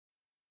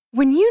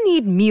When you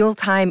need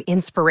mealtime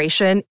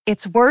inspiration,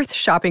 it's worth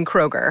shopping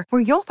Kroger,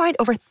 where you'll find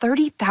over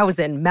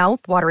 30,000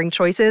 mouth-watering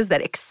choices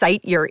that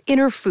excite your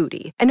inner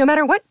foodie. And no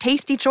matter what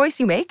tasty choice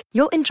you make,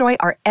 you'll enjoy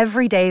our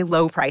everyday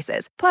low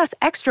prices, plus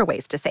extra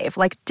ways to save,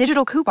 like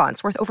digital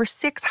coupons worth over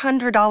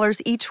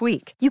 $600 each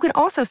week. You can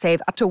also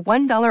save up to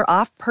 $1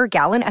 off per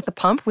gallon at the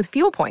pump with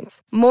fuel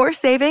points. More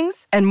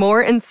savings and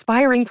more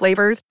inspiring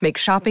flavors make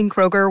shopping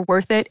Kroger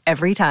worth it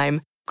every time.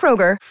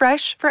 Kroger,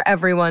 fresh for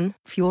everyone.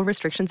 Fuel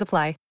restrictions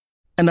apply.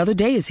 Another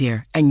day is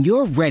here, and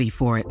you're ready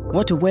for it.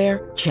 What to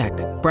wear? Check.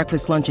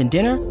 Breakfast, lunch, and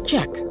dinner?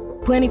 Check.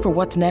 Planning for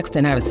what's next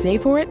and how to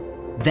save for it?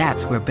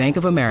 That's where Bank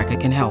of America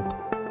can help.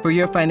 For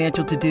your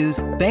financial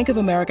to-dos, Bank of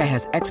America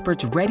has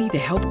experts ready to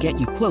help get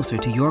you closer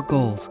to your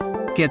goals.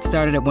 Get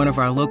started at one of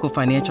our local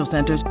financial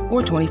centers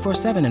or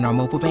 24/7 in our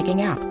mobile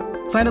banking app.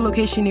 Find a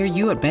location near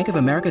you at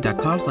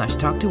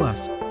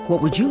bankofamerica.com/talktous.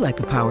 What would you like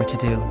the power to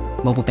do?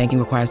 Mobile banking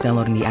requires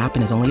downloading the app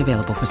and is only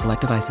available for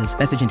select devices.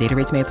 Message and data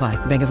rates may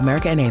apply. Bank of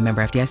America N.A.,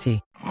 member FDIC.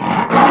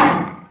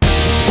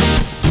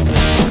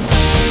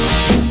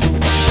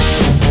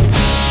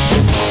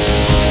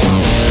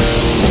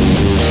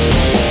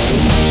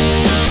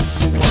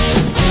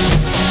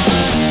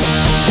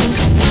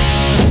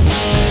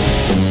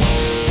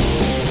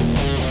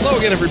 Hello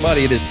again,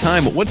 everybody. It is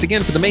time once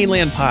again for the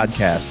Mainland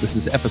Podcast. This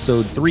is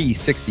episode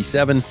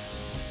 367.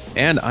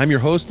 And I'm your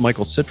host,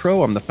 Michael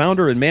Citro. I'm the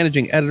founder and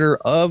managing editor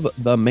of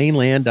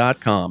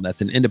themainland.com.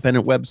 That's an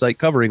independent website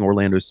covering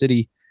Orlando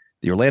City,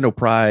 the Orlando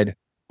Pride,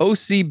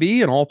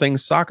 OCB, and all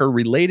things soccer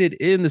related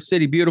in the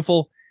City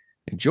Beautiful.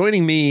 And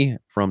joining me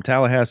from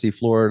Tallahassee,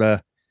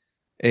 Florida,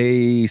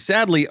 a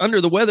sadly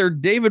under the weather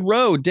David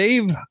Rowe.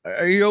 Dave,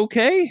 are you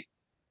okay?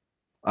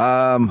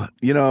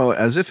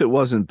 As if it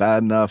wasn't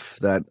bad enough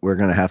that we're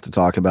going to have to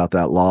talk about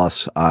that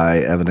loss, I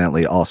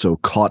evidently also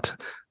caught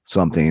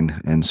something,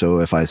 and so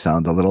if I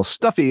sound a little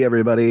stuffy,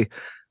 everybody,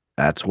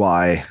 that's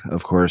why.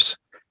 Of course,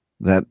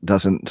 that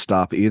doesn't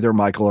stop either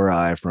Michael or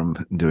I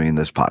from doing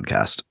this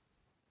podcast.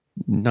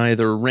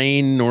 Neither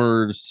rain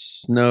nor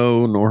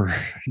snow nor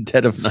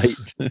dead of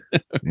night.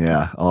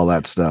 Yeah, all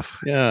that stuff.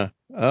 Yeah.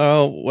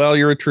 Oh, well,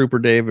 you're a trooper,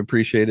 Dave.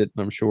 Appreciate it.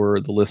 I'm sure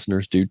the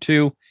listeners do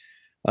too.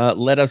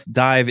 Let us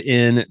dive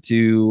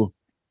into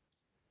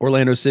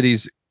Orlando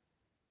City's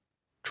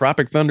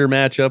Tropic Thunder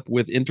matchup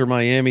with Inter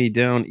Miami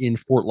down in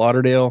Fort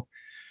Lauderdale,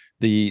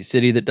 the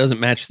city that doesn't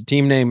match the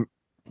team name.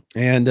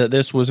 And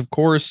this was, of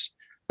course,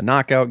 a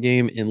knockout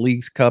game in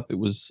Leagues Cup. It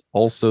was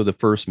also the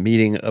first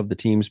meeting of the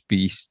teams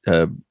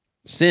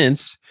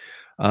since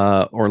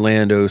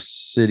Orlando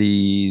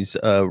City's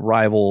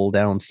rival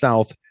down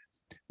south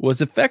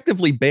was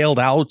effectively bailed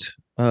out.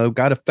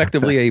 Got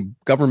effectively a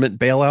government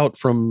bailout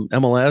from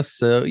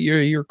MLS.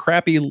 Your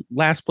crappy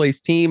last place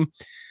team.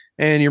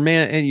 And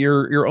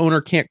your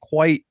owner can't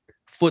quite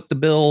foot the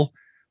bill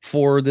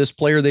for this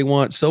player they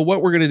want. So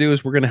what we're going to do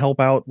is we're going to help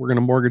out. We're going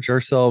to mortgage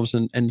ourselves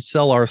and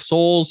sell our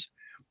souls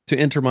to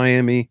Inter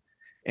Miami.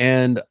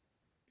 And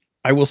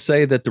I will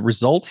say that the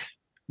result,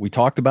 we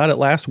talked about it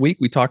last week.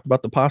 We talked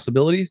about the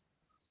possibilities.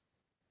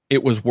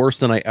 It was worse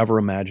than I ever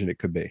imagined it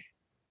could be.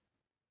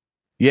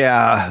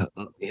 Yeah.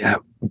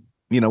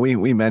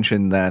 We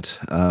mentioned that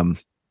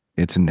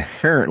it's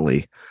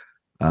inherently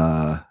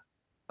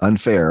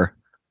unfair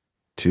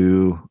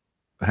to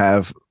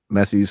have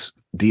Messi's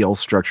deal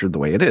structured the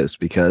way it is,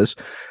 because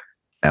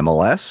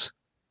MLS,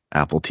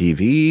 Apple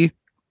TV,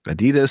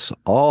 Adidas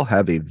all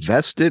have a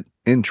vested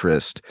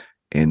interest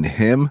in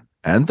him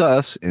and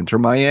thus Inter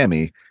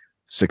Miami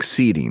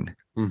succeeding.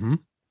 Mm-hmm.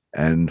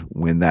 And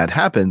when that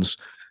happens,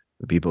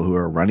 the people who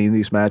are running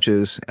these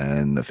matches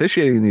and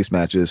officiating these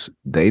matches,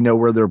 they know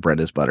where their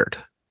bread is buttered.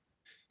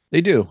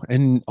 They do.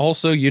 And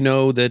also,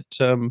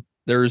 that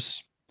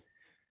there's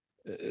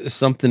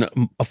something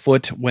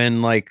afoot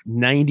when like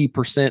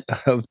 90%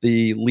 of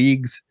the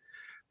league's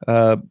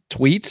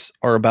tweets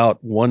are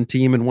about one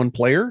team and one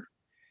player.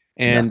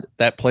 And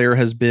that player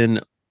has been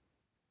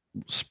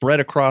spread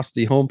across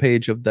the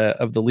homepage of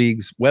the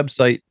league's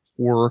website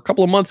for a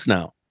couple of months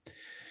now.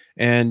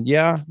 And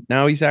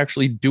now he's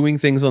actually doing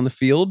things on the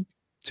field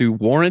to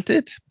warrant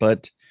it,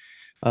 but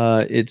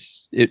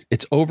it's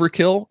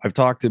overkill. I've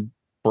talked to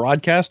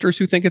broadcasters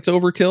who think it's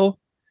overkill,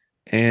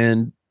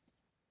 and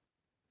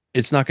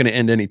it's not going to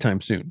end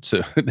anytime soon.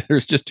 So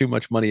there's just too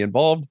much money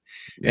involved.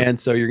 Yeah. And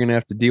so you're going to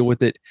have to deal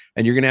with it.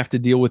 And you're going to have to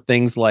deal with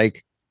things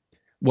like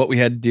what we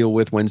had to deal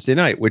with Wednesday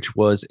night, which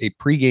was a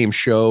pregame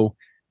show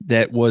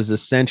that was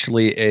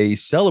essentially a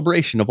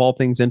celebration of all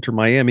things Inter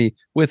Miami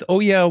with,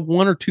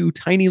 one or two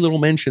tiny little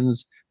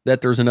mentions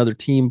that there's another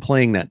team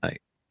playing that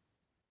night.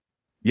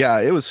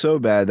 Yeah, it was so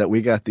bad that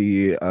we got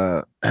the,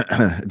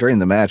 during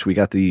the match, we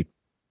got the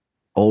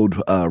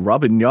old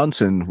Robin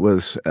Johnson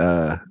was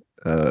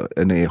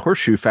in a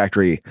horseshoe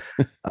factory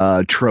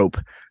trope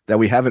that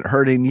we haven't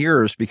heard in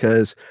years,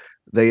 because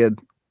they had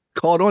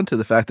called on to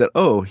the fact that,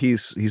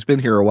 he's been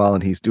here a while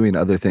and he's doing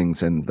other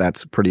things, and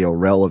that's pretty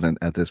irrelevant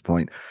at this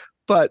point.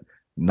 But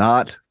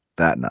not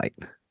that night.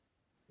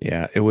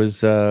 Yeah, it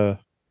was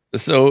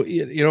So,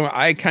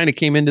 I kind of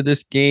came into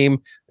this game.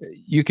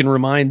 You can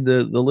remind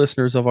the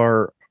listeners of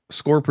our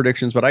score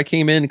predictions, but I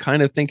came in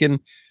kind of thinking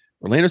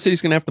Orlando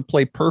City's going to have to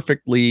play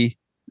perfectly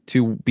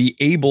to be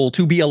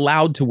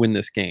allowed to win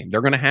this game.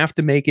 They're going to have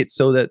to make it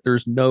so that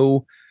there's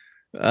nothing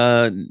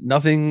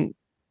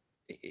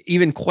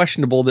even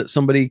questionable that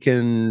somebody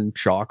can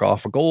chalk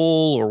off a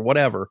goal or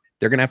whatever.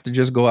 They're going to have to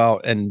just go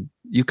out, and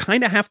you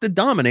kind of have to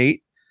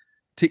dominate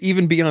to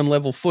even be on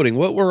level footing.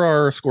 What were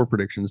our score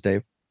predictions,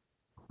 Dave?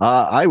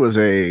 I was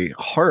a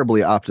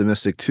horribly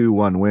optimistic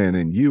 2-1 win,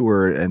 and you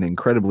were an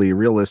incredibly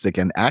realistic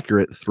and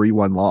accurate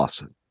 3-1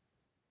 loss.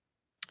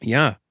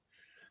 Yeah.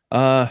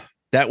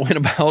 That went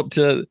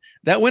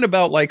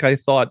about like I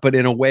thought, but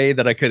in a way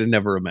that I could have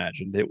never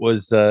imagined. It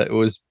was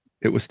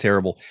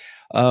terrible.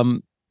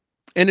 And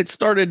it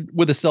started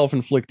with a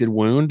self-inflicted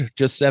wound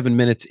just 7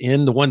 minutes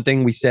in. The one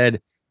thing we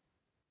said,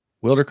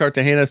 Wilder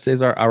Cartagena,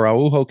 Cesar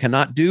Araujo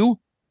cannot do,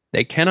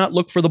 they cannot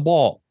look for the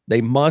ball.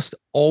 They must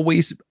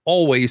always,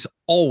 always,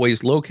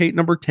 always locate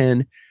number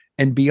 10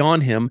 and be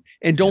on him,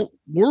 and don't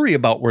worry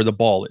about where the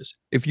ball is.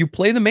 If you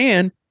play the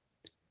man,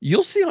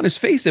 you'll see on his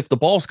face if the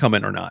ball's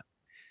coming or not.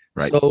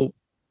 Right. So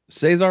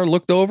Cesar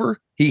looked over.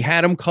 He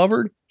had him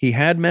covered. He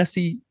had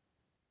Messi,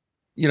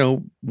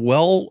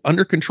 well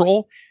under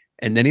control.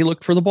 And then he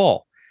looked for the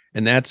ball.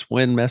 And that's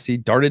when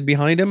Messi darted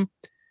behind him.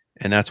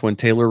 And that's when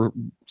Taylor,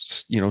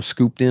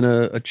 scooped in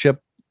a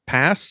chip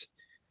pass.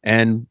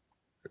 And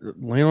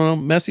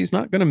Messi's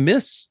not going to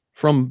miss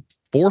from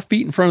 4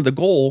 feet in front of the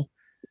goal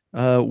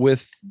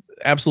with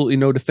absolutely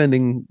no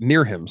defending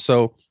near him.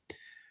 So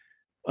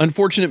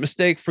unfortunate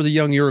mistake for the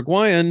young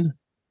Uruguayan.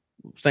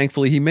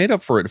 Thankfully, he made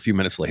up for it a few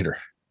minutes later.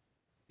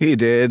 He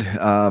did.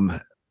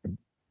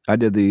 I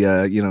did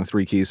the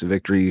 3 keys to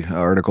victory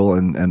article,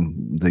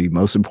 and the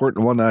most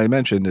important one I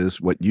mentioned is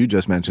what you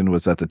just mentioned,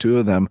 was that the two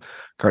of them,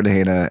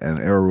 Cartagena and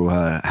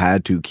Araujo,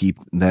 had to keep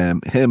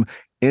him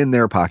in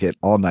their pocket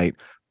all night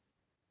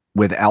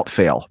without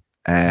fail.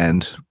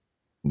 And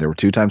there were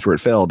 2 times where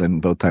it failed,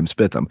 and both times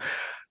bit them.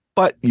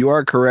 But you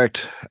are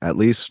correct. At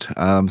least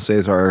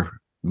Cesar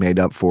made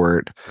up for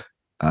it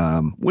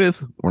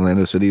with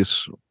Orlando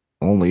City's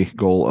only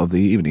goal of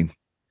the evening.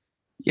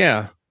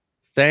 Yeah.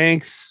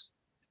 Thanks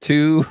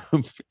to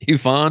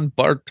Yvan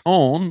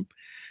Barton.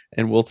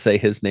 And we'll say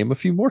his name a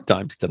few more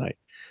times tonight.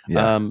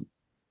 Yeah.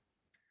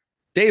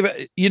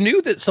 Dave, you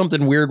knew that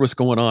something weird was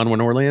going on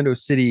when Orlando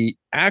City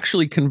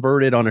actually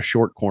converted on a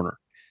short corner.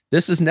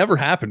 This has never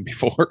happened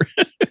before.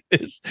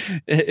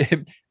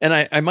 And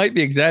I might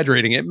be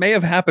exaggerating. It may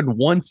have happened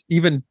once,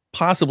 even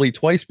possibly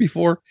twice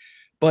before,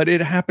 but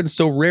it happens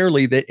so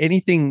rarely that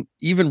anything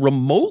even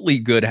remotely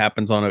good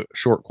happens on a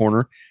short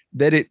corner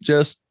that it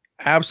just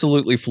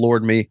absolutely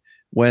floored me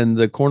when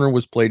the corner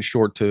was played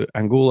short to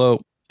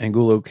Angulo.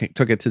 Angulo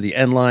took it to the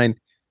end line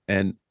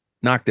and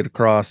knocked it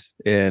across,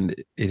 and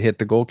it hit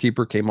the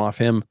goalkeeper, came off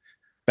him,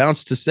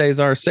 bounced to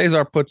Cesar.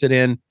 Cesar puts it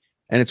in,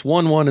 and it's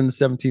 1-1 in the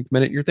 17th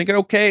minute. You're thinking,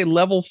 okay,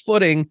 level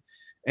footing.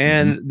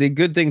 And the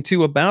good thing,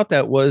 too, about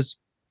that was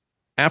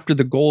after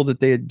the goal that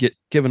they had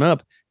given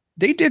up,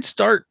 they did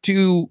start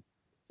to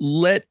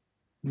let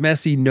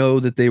Messi know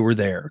that they were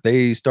there.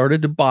 They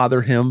started to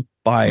bother him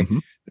by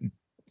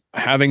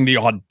having the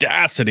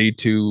audacity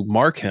to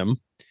mark him.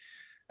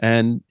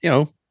 And,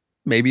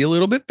 maybe a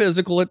little bit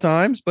physical at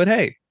times, but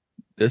hey,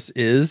 this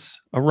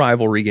is a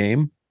rivalry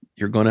game.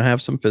 You're going to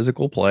have some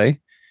physical play.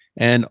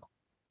 And,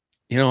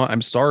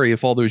 I'm sorry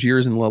if all those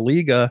years in La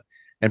Liga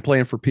and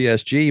playing for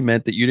PSG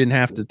meant that you didn't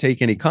have to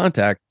take any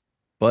contact,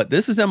 but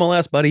this is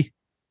MLS, buddy.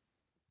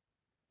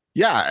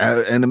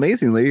 Yeah. And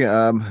amazingly,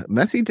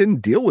 Messi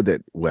didn't deal with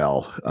it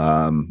well.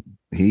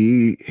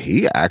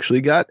 He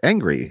actually got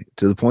angry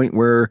to the point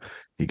where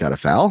he got a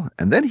foul,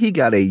 and then he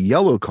got a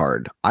yellow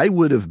card. I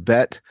would have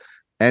bet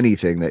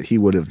anything that he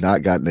would have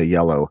not gotten a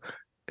yellow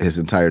his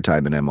entire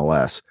time in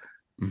MLS.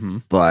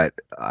 But,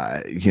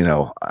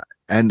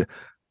 and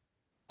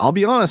I'll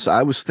be honest,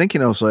 I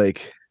was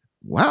like,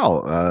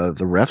 wow,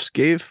 the refs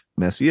gave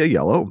Messi a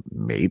yellow.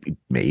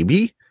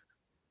 Maybe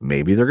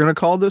they're going to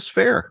call this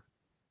fair.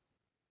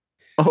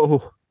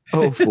 Oh,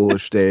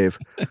 foolish Dave.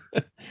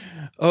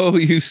 Oh,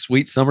 you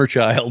sweet summer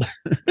child.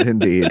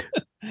 Indeed.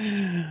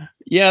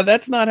 Yeah,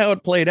 that's not how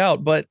it played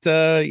out. But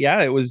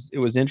it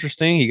was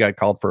interesting. He got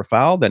called for a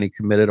foul. Then he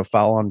committed a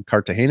foul on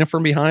Cartagena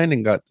from behind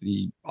and got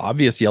the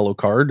obvious yellow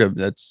card.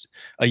 That's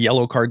a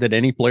yellow card that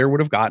any player would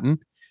have gotten.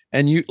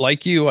 And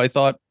I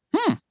thought,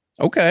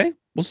 okay,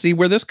 we'll see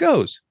where this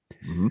goes.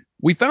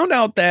 We found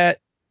out that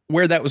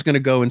where that was going to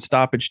go in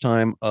stoppage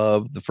time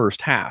of the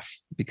first half,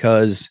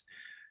 because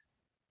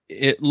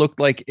it looked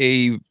like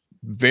a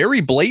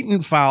very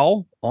blatant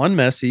foul on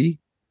Messi,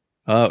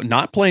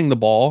 not playing the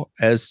ball,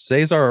 as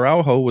Cesar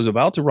Araujo was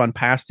about to run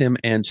past him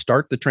and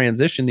start the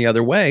transition the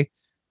other way.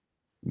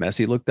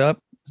 Messi looked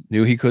up,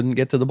 knew he couldn't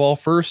get to the ball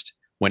first,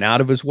 went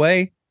out of his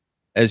way.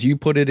 As you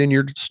put it in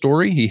your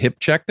story, he hip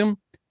checked him.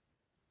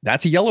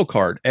 That's a yellow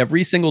card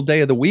every single day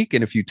of the week.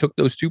 And if you took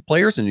those two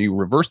players and you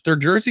reversed their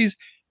jerseys,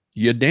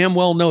 you damn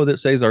well know that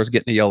Cesar's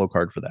getting a yellow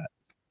card for that.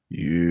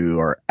 You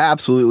are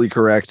absolutely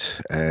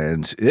correct.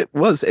 And it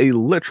was a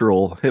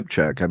literal hip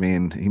check. I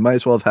mean, he might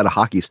as well have had a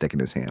hockey stick in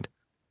his hand.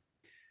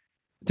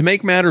 To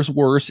make matters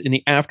worse, in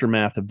the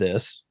aftermath of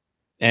this,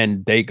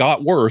 and they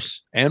got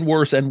worse and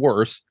worse and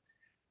worse.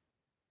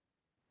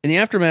 In the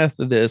aftermath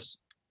of this,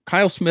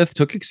 Kyle Smith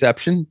took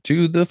exception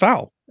to the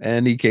foul,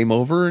 and he came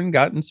over and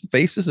got in some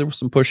faces. There was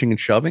some pushing and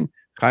shoving.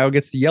 Kyle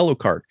gets the yellow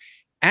card.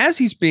 As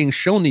he's being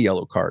shown the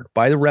yellow card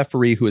by the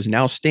referee, who is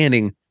now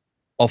standing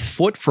a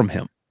foot from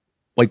him,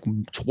 like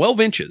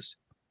 12 inches,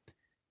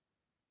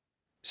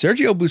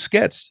 Sergio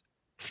Busquets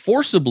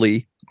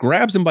forcibly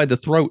grabs him by the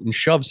throat and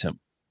shoves him.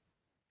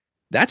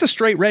 That's a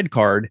straight red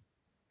card,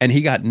 and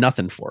he got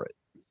nothing for it.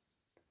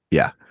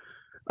 Yeah.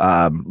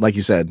 Like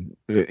you said,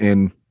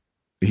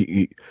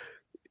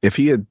 if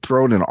he had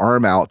thrown an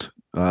arm out,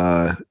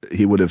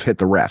 he would have hit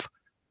the ref.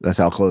 That's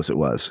how close it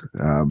was.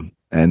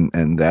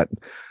 And that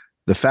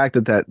the fact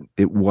that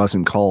it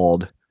wasn't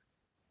called,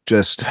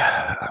 just,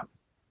 I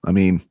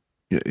mean,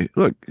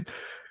 look,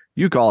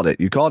 you called it.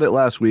 You called it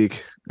last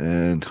week,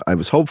 and I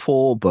was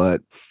hopeful,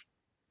 but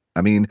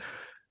I mean,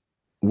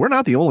 we're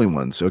not the only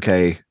ones.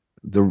 Okay,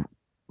 there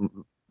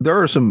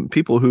are some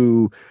people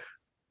who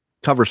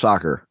cover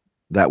soccer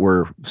that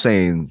were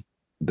saying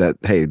that,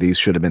 hey, these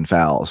should have been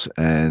fouls,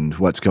 and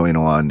what's going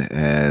on,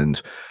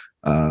 and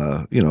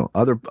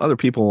other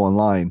people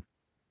online.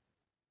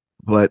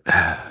 But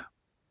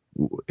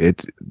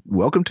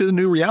welcome to the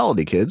new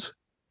reality, kids.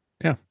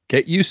 Yeah,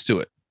 get used to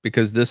it,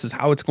 because this is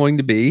how it's going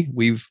to be.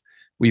 We've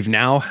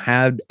now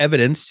had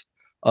evidence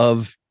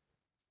of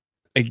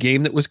a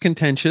game that was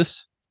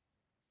contentious,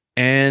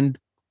 and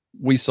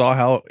we saw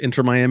how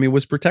Inter Miami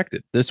was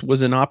protected. This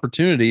was an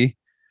opportunity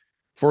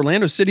for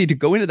Orlando City to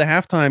go into the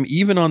halftime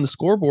even on the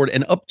scoreboard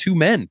and up 2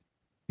 men.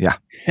 Yeah.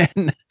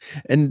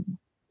 And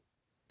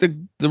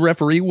the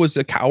referee was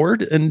a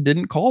coward and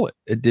didn't call it.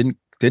 It didn't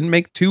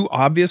make 2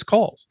 obvious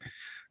calls.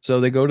 So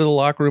they go to the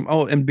locker room.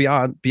 Oh, and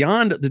beyond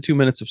the 2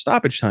 minutes of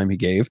stoppage time he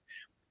gave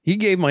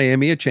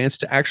Miami a chance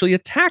to actually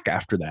attack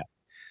after that.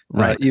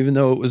 Right. Even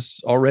though it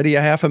was already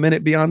a half a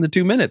minute beyond the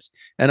 2 minutes.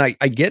 And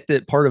I get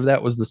that part of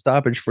that was the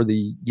stoppage for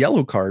the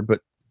yellow card,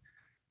 but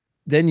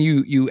then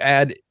you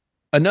add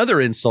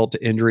another insult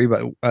to injury.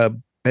 But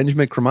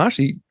Benjamin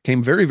Kramashi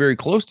came very, very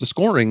close to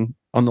scoring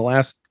on the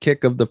last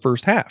kick of the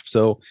first half.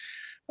 So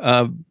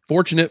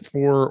fortunate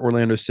for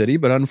Orlando City,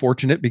 but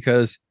unfortunate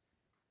because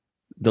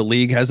the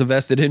league has a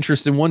vested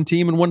interest in one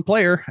team and one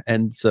player.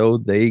 And so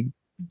they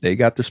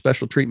got their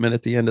special treatment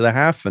at the end of the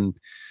half, and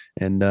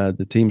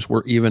the teams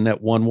were even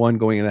at 1-1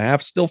 going into the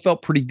half. Still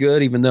felt pretty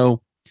good, even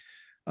though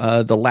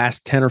the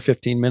last 10 or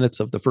 15 minutes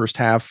of the first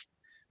half,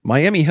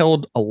 Miami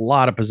held a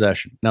lot of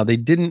possession. Now, they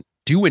didn't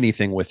do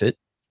anything with it,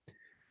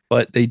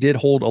 but they did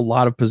hold a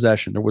lot of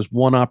possession. There was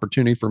one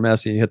opportunity for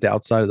Messi to hit the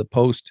outside of the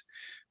post,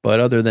 but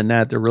other than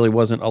that, there really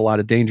wasn't a lot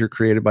of danger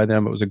created by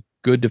them. It was a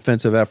good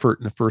defensive effort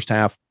in the first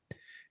half,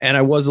 and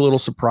I was a little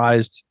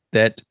surprised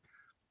that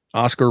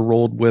Oscar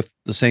rolled with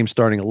the same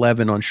starting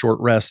 11 on short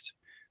rest,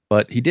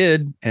 but he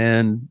did,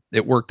 and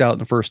it worked out in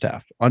the first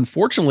half.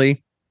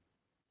 Unfortunately,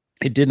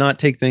 it did not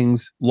take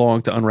things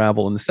long to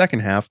unravel in the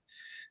second half,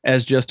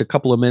 as just a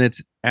couple of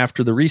minutes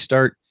after the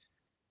restart,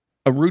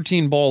 a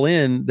routine ball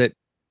in that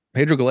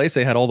Pedro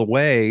Galese had all the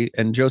way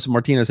and Joseph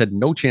Martinez had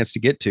no chance to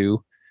get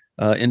to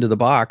into the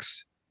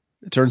box.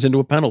 It turns into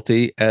a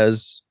penalty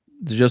as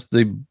just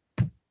the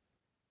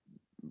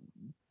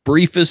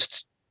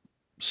briefest,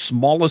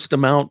 smallest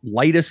amount,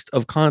 lightest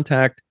of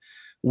contact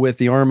with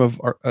the arm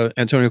of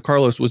Antonio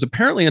Carlos was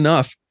apparently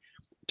enough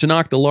to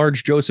knock the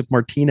large Joseph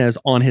Martinez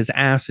on his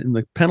ass in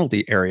the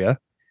penalty area.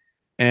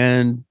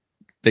 And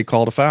they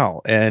called a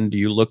foul. And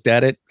you looked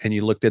at it and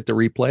you looked at the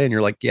replay and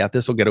you're like, yeah,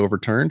 this will get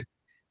overturned.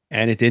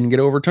 And it didn't get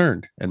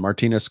overturned. And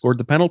Martinez scored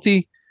the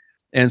penalty.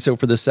 And so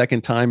for the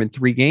second time in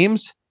 3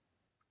 games,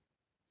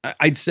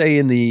 I'd say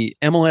in the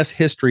MLS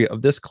history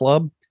of this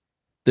club,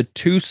 the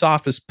 2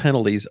 softest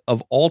penalties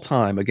of all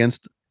time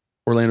against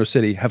Orlando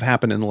City have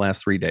happened in the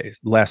last 3 days,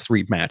 last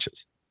 3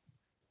 matches.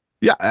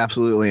 Yeah,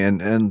 absolutely.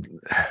 And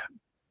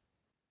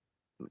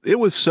it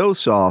was so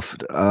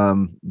soft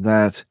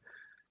that,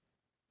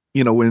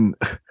 you know, when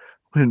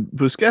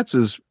Busquets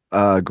is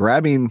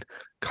grabbing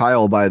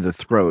Kyle by the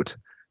throat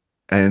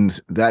and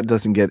that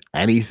doesn't get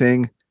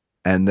anything,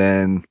 and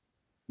then,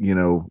 you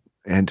know,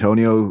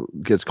 Antonio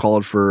gets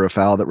called for a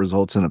foul that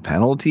results in a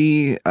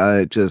penalty,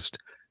 there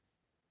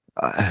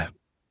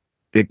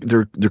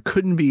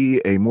couldn't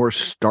be a more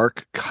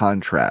stark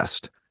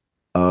contrast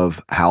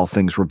of how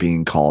things were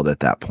being called at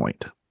that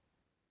point.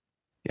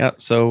 Yeah,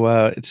 so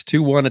it's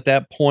 2-1 at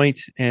that point,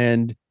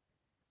 and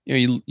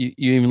you know, you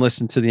even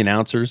listened to the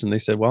announcers, and they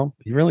said, "Well,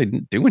 he really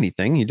didn't do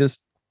anything. He just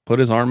put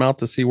his arm out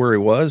to see where he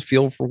was,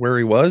 feel for where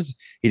he was.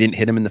 He didn't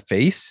hit him in the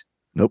face.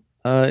 Nope.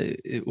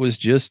 It was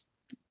just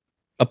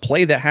a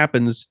play that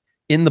happens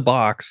in the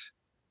box.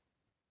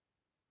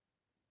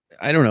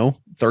 I don't know,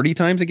 30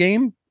 times a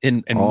game,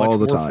 and much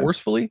more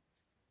forcefully.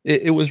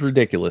 It was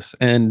ridiculous,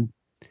 and."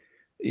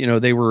 You know,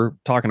 they were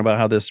talking about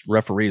how this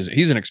referee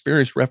he's an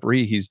experienced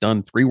referee. He's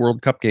done 3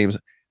 World Cup games.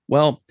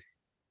 Well,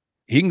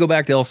 he can go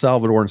back to El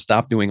Salvador and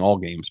stop doing all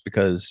games,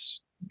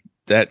 because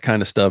that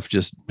kind of stuff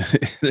just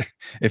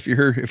if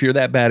you're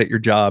that bad at your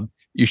job,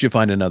 you should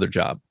find another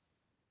job.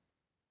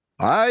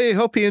 I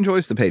hope he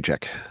enjoys the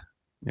paycheck.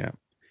 Yeah.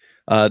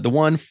 The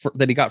one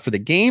that he got for the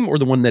game, or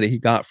the one that he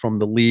got from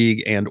the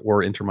league and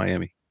or Inter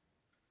Miami?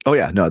 Oh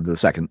yeah, no, the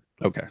second.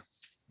 Okay.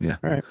 Yeah.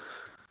 All right.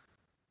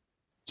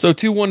 So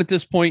 2-1 at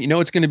this point,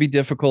 it's going to be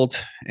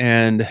difficult.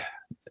 And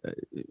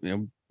I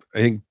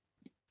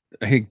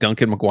think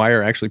Duncan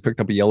McGuire actually picked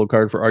up a yellow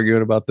card for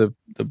arguing about the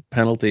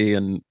penalty.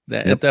 And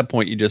at that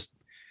point,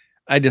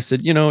 I just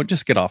said,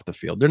 just get off the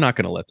field. They're not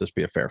going to let this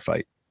be a fair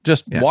fight.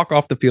 Just walk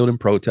off the field and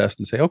protest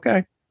and say,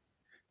 okay,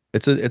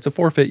 it's a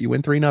forfeit. You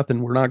win 3-0.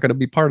 We're not going to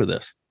be part of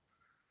this.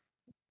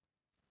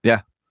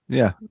 Yeah.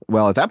 Yeah.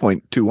 Well, at that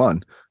point,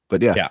 2-1,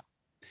 but yeah.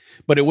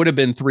 But it would have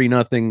been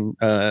 3-0.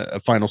 A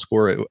final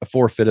score, a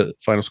forfeit. A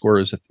final score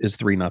is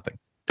 3-0.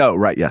 Oh,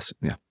 right. Yes.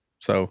 Yeah.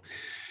 So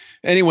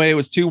anyway, it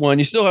was 2-1.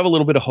 You still have a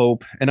little bit of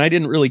hope. And I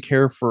didn't really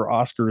care for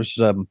Oscar's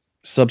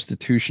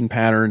substitution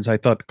patterns. I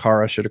thought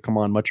Kara should have come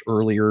on much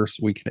earlier,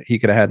 so he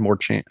could have had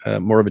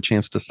more of a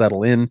chance to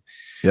settle in.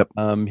 Yep.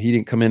 He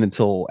didn't come in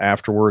until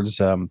afterwards.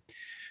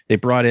 They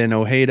brought in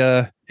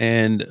Ojeda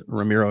and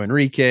Ramiro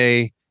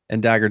Enrique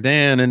and Dagger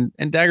Dan,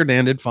 and Dagger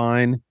Dan did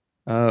fine.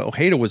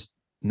 Ojeda was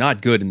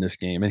not good in this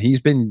game, and he's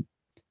been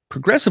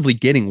progressively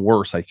getting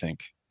worse, I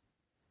think.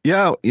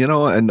 Yeah,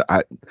 and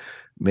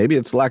maybe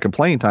it's lack of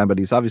playing time, but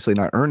he's obviously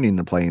not earning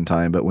the playing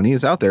time. But when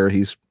he's out there,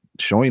 he's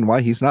showing why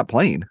he's not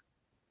playing.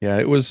 Yeah,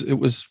 it was.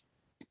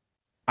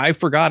 I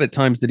forgot at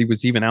times that he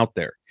was even out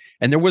there.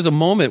 And there was a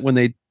moment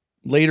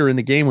later in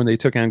the game when they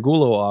took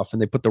Angulo off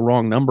and they put the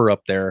wrong number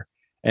up there,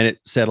 and it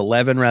said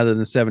 11 rather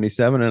than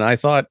 77. And I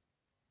thought,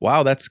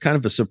 wow, that's kind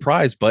of a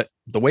surprise. But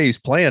the way he's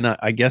playing,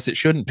 I guess it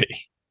shouldn't be.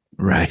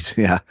 Right.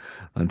 Yeah.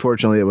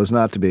 Unfortunately, it was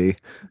not to be,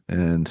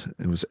 and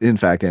it was in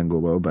fact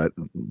Angulo. But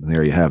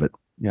there you have it.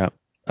 Yeah.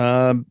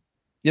 And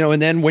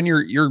then when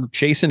you're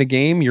chasing a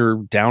game,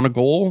 you're down a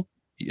goal.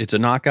 It's a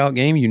knockout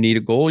game. You need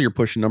a goal. You're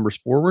pushing numbers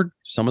forward.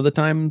 Some of the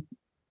time,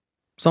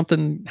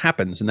 something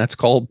happens, and that's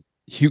called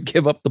you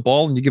give up the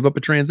ball and you give up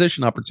a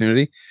transition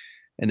opportunity,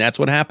 and that's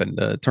what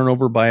happened.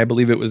 Turnover by, I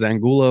believe it was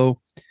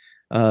Angulo.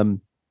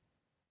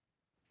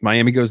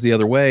 Miami goes the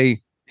other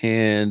way,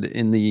 and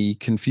in the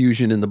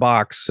confusion in the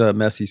box,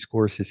 Messi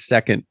scores his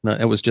second.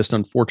 It was just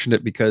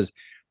unfortunate because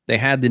they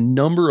had the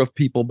number of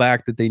people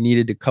back that they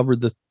needed to cover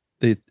the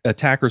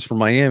attackers from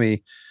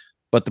Miami.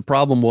 But the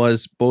problem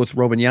was both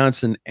Robin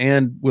Janssen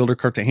and Wilder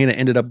Cartagena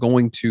ended up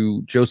going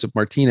to Joseph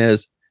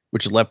Martinez,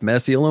 which left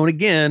Messi alone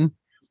again.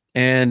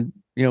 And,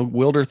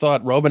 Wilder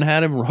thought Robin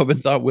had him. Robin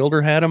thought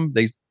Wilder had him.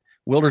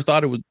 Wilder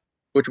thought it was,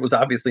 which was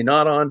obviously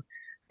not on.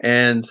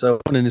 And so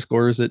when he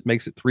scores, it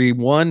makes it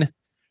 3-1.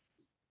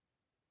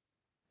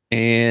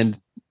 And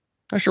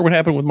not sure what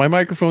happened with my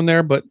microphone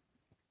there, but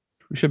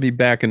we should be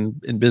back in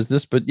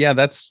business. But yeah,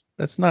 that's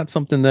not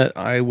something that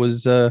I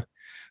was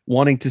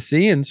wanting to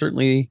see. And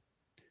certainly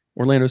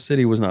Orlando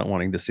City was not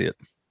wanting to see it.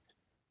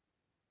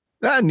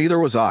 Neither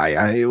was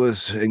I. It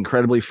was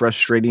incredibly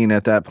frustrating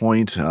at that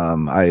point.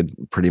 I had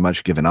pretty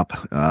much given up.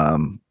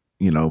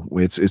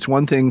 It's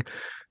one thing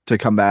to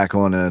come back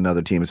on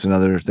another team. It's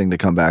another thing to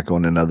come back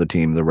on another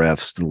team, the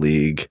refs, the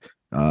league,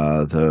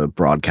 the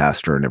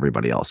broadcaster, and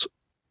everybody else.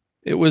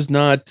 It was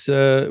not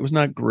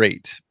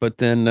great. But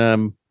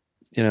then,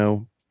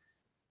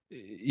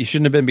 you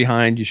shouldn't have been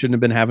behind. You shouldn't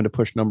have been having to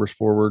push numbers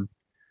forward.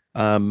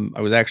 I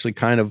was actually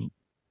kind of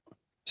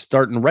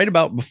starting right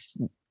about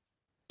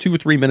 2 or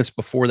 3 minutes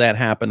before that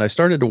happened. I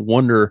started to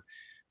wonder,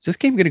 is this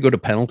game going to go to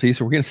penalties?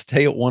 Or we're going to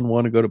stay at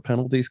 1-1 and go to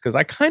penalties? Because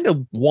I kind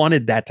of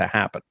wanted that to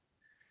happen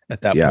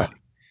at that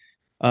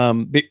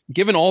point.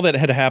 Given all that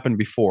had happened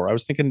before, I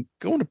was thinking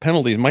going to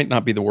penalties might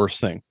not be the worst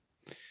thing.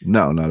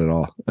 No, not at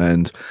all.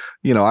 And,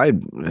 I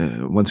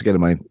once again,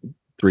 in my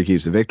 3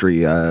 keys to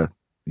victory,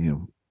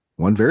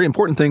 one very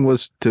important thing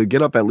was to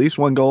get up at least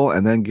 1 goal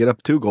and then get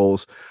up 2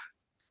 goals,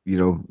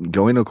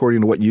 going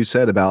according to what you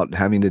said about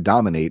having to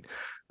dominate,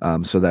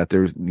 so that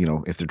there's,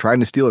 if they're trying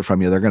to steal it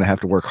from you, they're going to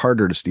have to work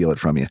harder to steal it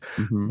from you.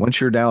 Mm-hmm. Once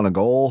you're down a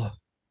goal,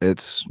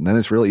 it's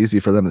really easy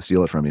for them to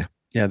steal it from you.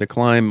 Yeah. The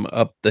climb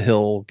up the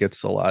hill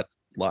gets a lot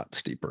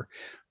steeper.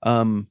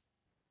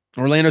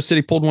 Orlando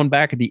City pulled one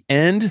back at the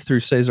end through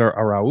Cesar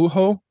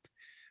Araujo.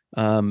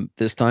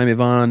 This time,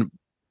 Ivan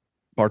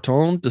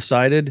Barton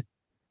decided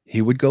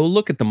he would go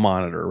look at the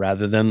monitor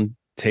rather than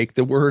take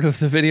the word of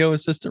the video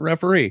assistant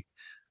referee.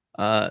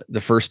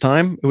 The first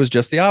time, it was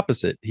just the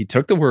opposite. He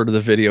took the word of the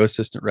video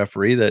assistant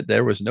referee that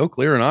there was no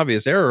clear and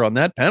obvious error on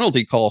that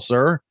penalty call,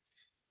 sir.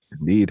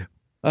 Indeed.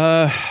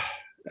 A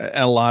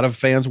lot of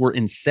fans were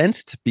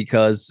incensed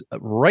because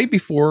right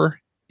before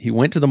he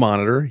went to the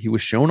monitor, he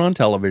was shown on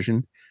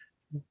television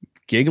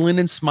giggling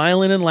and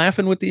smiling and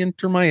laughing with the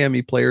Inter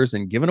Miami players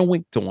and giving a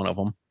wink to one of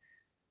them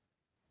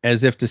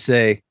as if to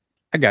say,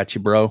 I got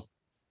you, bro.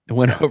 And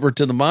went over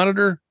to the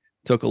monitor,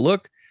 took a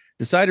look,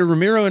 decided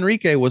Ramiro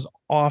Enrique was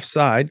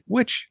offside,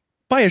 which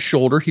by a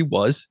shoulder he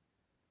was,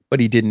 but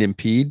he didn't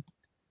impede.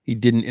 He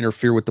didn't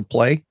interfere with the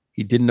play.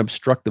 He didn't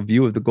obstruct the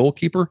view of the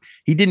goalkeeper.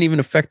 He didn't even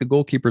affect the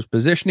goalkeeper's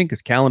positioning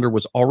because Callender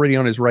was already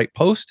on his right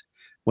post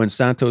when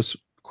Santos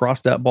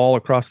crossed that ball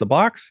across the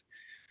box.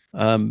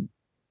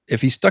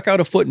 If he stuck out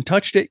a foot and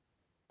touched it,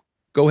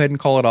 go ahead and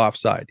call it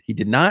offside. He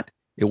did not.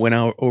 It went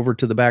out over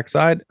to the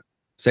backside.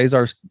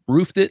 Cesar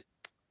roofed it.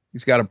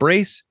 He's got a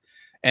brace.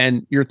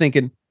 And you're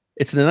thinking,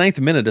 it's the 9th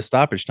minute of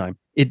stoppage time.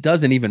 It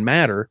doesn't even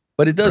matter,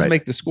 but it does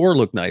make the score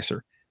look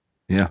nicer.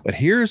 Yeah. But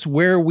here's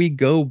where we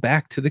go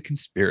back to the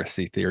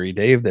conspiracy theory,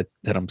 Dave, that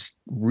I'm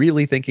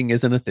really thinking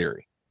isn't a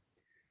theory.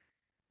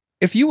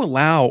 If you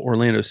allow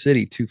Orlando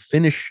City to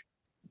finish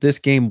this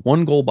game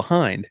 1 goal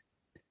behind,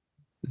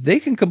 they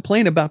can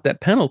complain about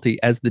that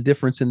penalty as the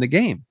difference in the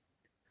game.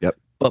 Yep.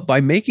 But by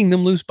making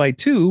them lose by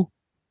 2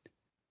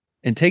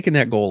 and taking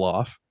that goal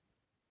off,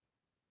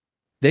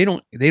 they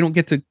don't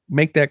get to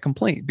make that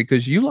complaint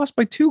because you lost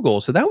by 2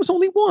 goals. So that was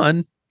only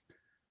 1.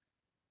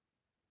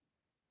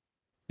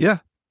 Yeah.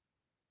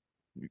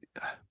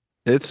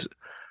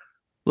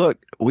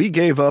 Look, we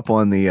gave up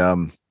on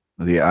the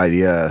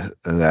idea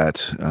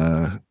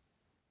that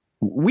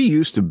we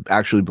used to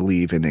actually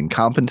believe in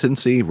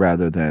incompetency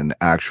rather than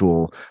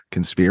actual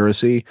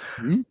conspiracy.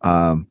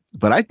 Mm-hmm.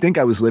 But I think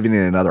I was living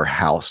in another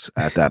house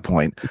at that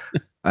point.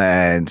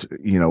 And,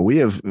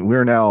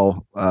 we're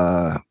now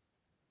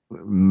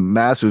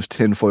massive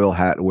tinfoil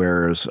hat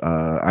wearers.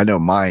 I know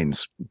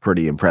mine's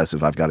pretty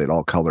impressive. I've got it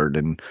all colored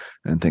and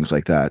things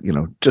like that,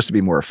 just to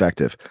be more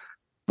effective.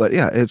 But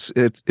yeah,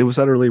 it was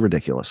utterly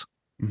ridiculous.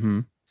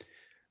 Mm-hmm.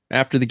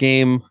 After the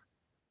game,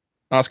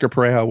 Oscar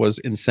Pareja was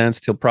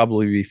incensed. He'll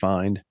probably be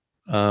fined.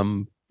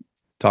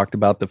 Talked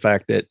about the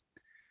fact that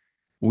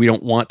we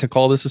don't want to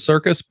call this a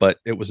circus, but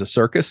it was a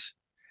circus.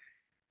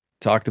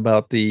 Talked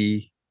about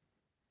the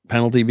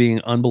penalty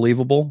being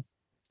unbelievable.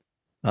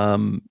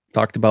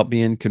 Talked about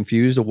being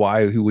confused of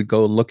why he would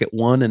go and look at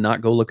one and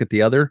not go look at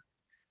the other.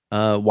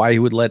 Why he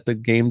would let the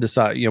game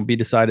be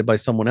decided by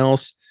someone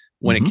else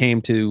when it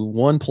came to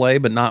one play,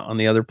 but not on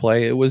the other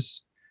play. It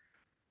was,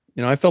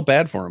 I felt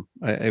bad for him.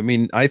 I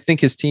mean, I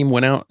think his team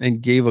went out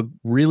and gave a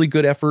really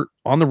good effort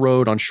on the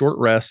road on short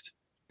rest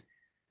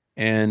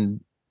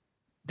and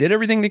did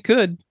everything they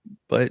could.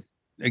 But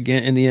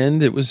again, in the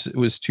end, it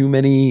was too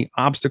many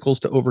obstacles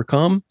to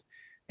overcome.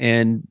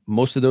 And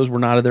most of those were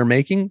not of their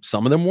making.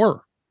 Some of them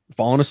were.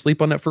 Falling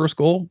asleep on that first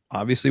goal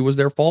obviously was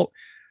their fault.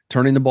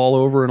 Turning the ball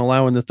over and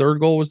allowing the third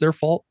goal was their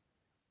fault.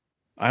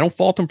 I don't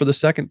fault them for the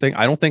second thing.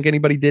 I don't think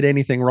anybody did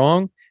anything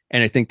wrong.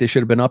 And I think they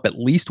should have been up at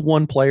least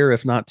 1 player,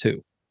 if not 2.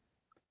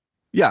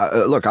 Yeah,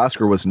 look,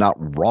 Oscar was not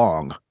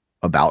wrong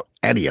about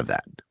any of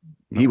that.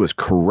 He was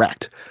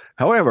correct.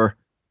 However,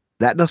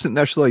 that doesn't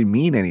necessarily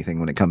mean anything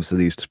when it comes to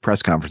these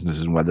press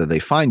conferences and whether they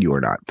find you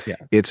or not. Yeah.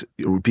 It's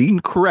being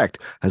correct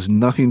has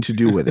nothing to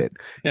do with it.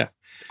 Yeah.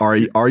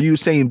 Are you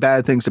saying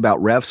bad things about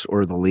refs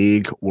or the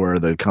league or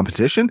the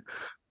competition?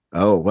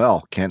 Oh,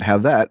 well, can't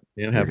have that.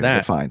 Can't have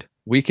that. Find.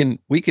 We can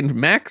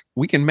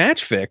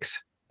match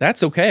fix.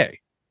 That's okay.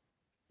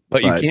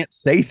 But you can't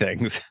say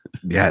things.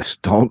 Yes,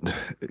 don't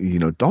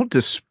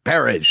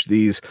disparage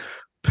these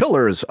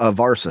pillars of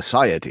our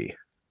society.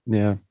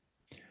 Yeah.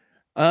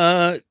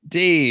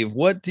 Dave,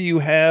 what do you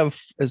have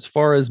as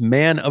far as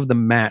man of the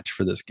match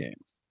for this game?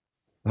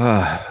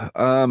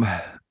 I'm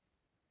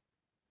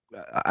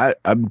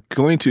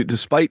going to,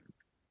 despite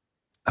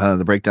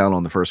the breakdown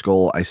on the first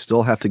goal, I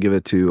still have to give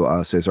it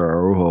to Cesar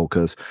Araujo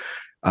because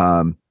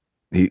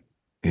he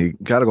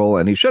got a goal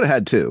and he should have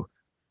had 2.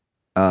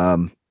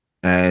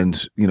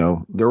 And,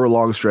 there were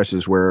long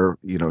stretches where,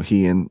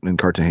 he and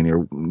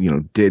Cartagena,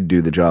 did do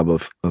the job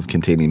of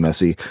containing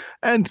Messi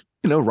and,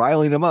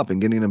 riling him up and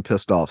getting him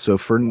pissed off. So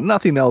for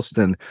nothing else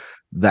than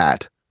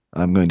that,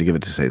 I'm going to give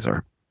it to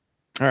Cesar.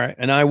 All right.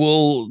 And I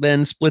will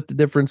then split the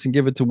difference and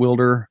give it to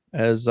Wilder,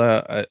 as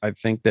I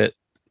think that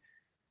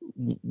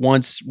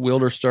once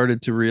Wilder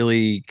started to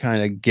really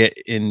kind of get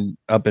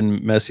up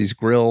in Messi's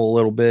grill a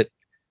little bit,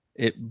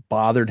 it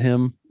bothered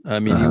him. I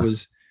mean,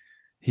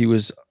 he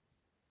was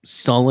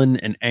sullen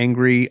and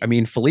angry. I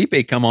mean,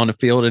 Felipe come on the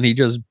field and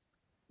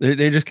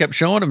they just kept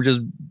showing him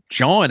just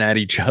jawing at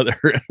each other.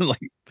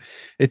 Like,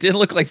 it didn't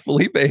look like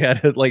Felipe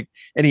had like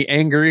any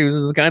anger. He was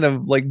just kind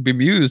of like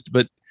bemused,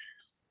 but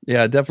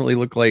yeah, it definitely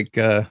looked like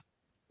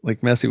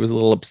Messi was a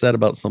little upset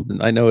about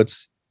something. I know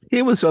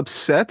he was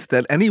upset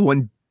that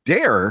anyone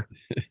dare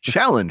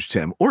challenged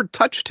him or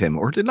touched him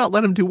or did not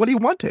let him do what he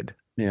wanted.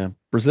 Yeah.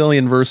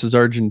 Brazilian versus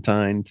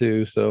Argentine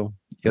too. So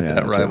you got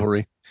that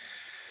rivalry.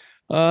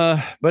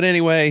 But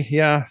anyway,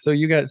 yeah. So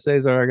you got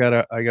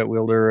Cesar, I got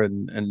Wilder,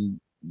 and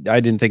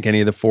I didn't think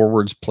any of the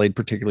forwards played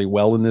particularly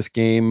well in this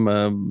game.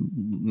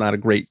 Not a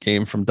great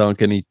game from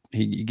Duncan.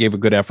 He gave a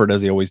good effort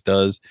as he always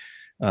does.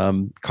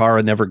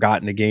 Cara never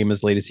got in the game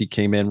as late as he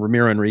came in.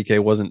 Ramiro Enrique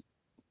wasn't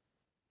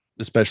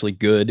especially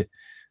good.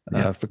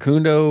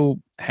 Facundo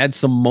had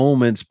some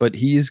moments, but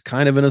he's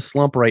kind of in a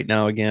slump right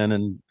now again.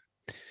 And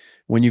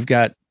when you've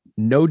got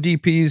no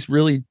DPs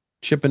really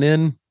chipping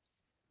in,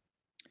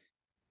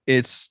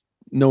 it's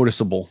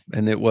noticeable,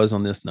 and it was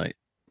on this night.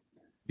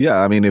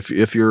 Yeah, I mean,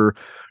 if you're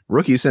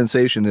rookie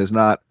sensation is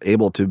not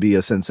able to be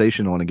a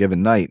sensation on a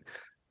given night,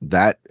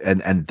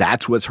 and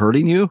that's what's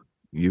hurting you,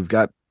 you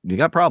got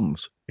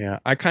problems. Yeah,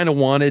 I kind of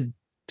wanted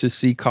to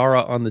see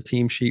Kara on the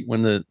team sheet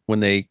when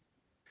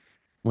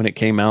it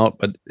came out,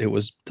 but it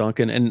was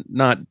Duncan, and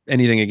not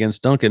anything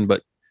against Duncan,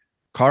 but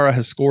Kara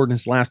has scored in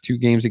his last 2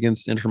 games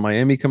against Inter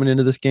Miami coming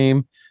into this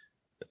game.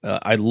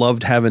 I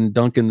loved having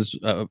Duncan's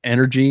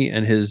energy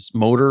and his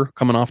motor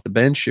coming off the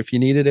bench if you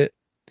needed it.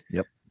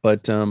 Yep.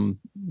 But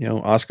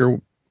Oscar,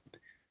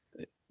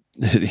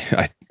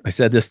 I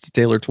said this to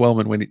Taylor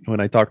Twellman when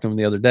I talked to him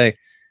the other day.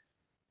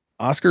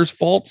 Oscar's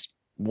faults,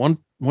 one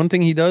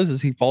thing he does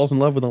is he falls in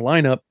love with a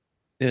lineup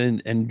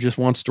and just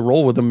wants to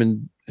roll with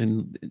them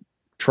and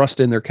trust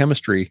in their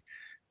chemistry.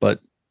 But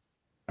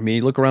I mean,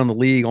 you look around the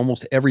league,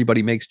 almost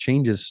everybody makes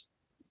changes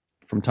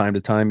from time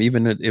to time,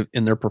 even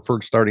in their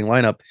preferred starting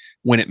lineup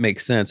when it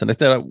makes sense. And I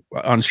thought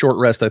on short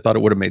rest, I thought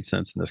it would have made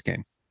sense in this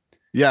game.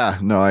 Yeah,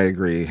 no, I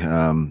agree.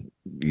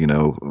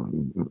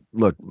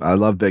 Look, I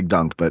love Big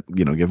Dunk, but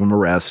give him a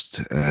rest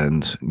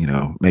and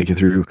somehow make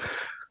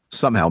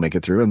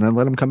it through, and then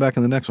let him come back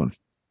in the next one.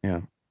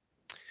 Yeah.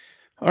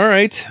 All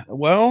right.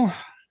 Well,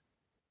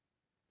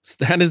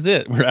 that is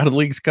it. We're out of the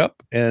League's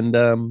Cup, and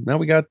now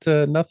we got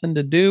nothing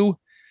to do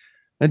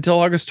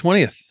until August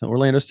 20th.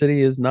 Orlando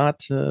City is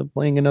not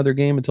playing another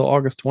game until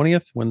August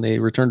 20th when they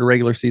return to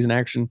regular season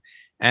action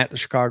at the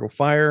Chicago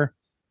Fire.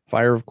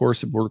 Fire, of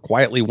course, were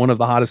quietly one of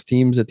the hottest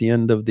teams at the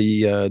end of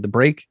the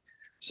break,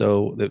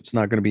 so it's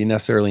not going to be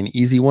necessarily an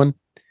easy one.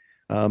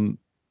 But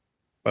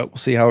we'll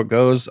see how it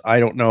goes. I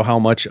don't know how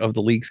much of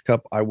the League's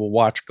Cup I will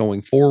watch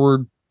going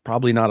forward.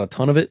 Probably not a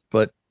ton of it,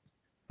 but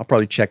I'll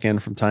probably check in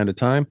from time to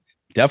time.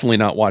 Definitely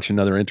not watch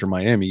another Inter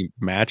Miami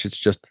match. It's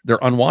just they're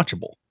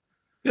unwatchable.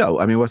 Yeah,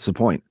 I mean, what's the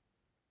point?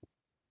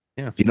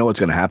 Yeah. You know what's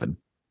going to happen.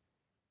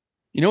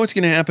 You know what's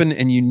going to happen,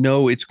 and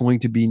it's going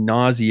to be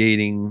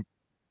nauseating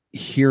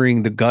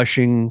hearing the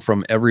gushing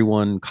from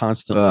everyone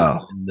constantly.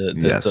 Oh,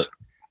 yes.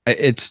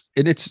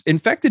 It's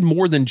infected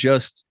more than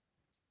just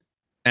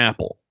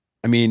Apple.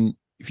 I mean,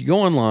 if you go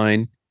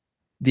online,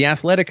 The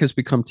Athletic has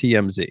become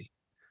TMZ.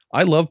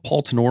 I love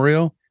Paul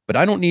Tenorio, but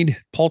I don't need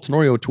Paul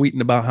Tenorio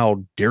tweeting about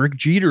how Derek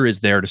Jeter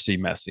is there to see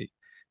Messi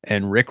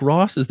and Rick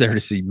Ross is there to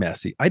see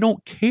Messi. I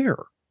don't care.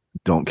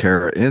 Don't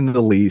care in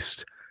the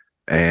least.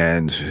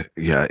 And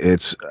yeah,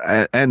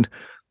 and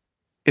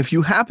if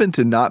you happen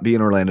to not be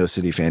an Orlando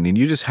City fan and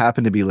you just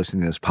happen to be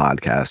listening to this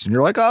podcast and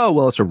you're like, oh,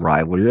 well, it's a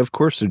rivalry. Of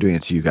course they're doing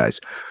it to you guys.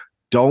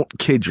 Don't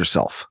kid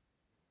yourself.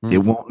 It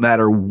won't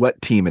matter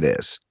what team it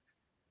is.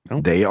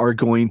 Nope. They are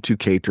going to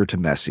cater to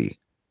Messi.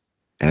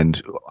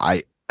 And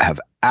I have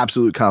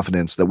absolute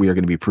confidence that we are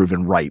going to be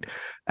proven right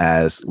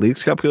as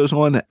League's Cup goes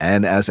on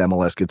and as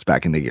MLS gets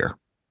back into gear.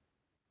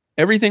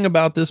 Everything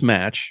about this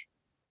match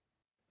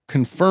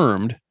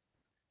confirmed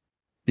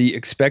the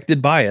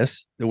expected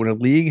bias that when a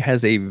league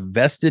has a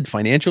vested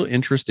financial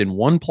interest in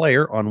one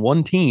player on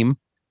one team,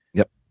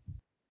 yep,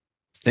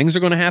 things are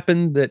going to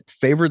happen that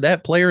favor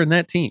that player and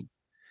that team.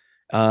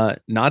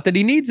 Not that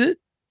he needs it,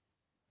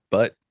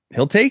 but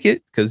he'll take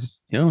it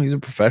because, he's a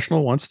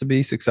professional, wants to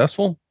be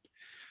successful.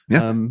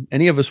 Yeah.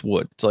 Any of us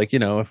would. It's like,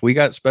 if we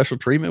got special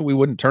treatment, we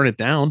wouldn't turn it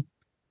down.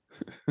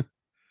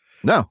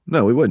 No,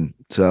 we wouldn't.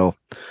 So,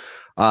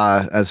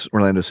 as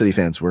Orlando City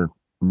fans, we're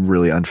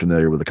really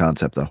unfamiliar with the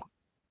concept, though.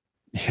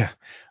 Yeah.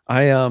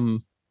 I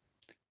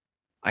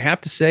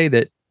have to say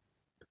that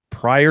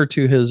prior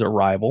to his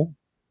arrival,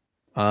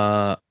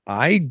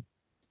 I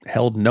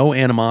held no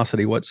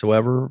animosity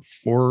whatsoever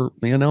for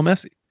Lionel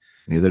Messi.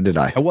 Neither did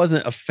I. I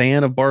wasn't a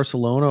fan of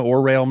Barcelona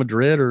or Real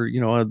Madrid or,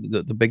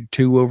 the big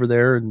two over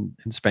there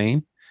in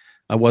Spain.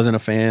 I wasn't a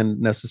fan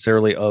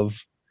necessarily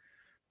of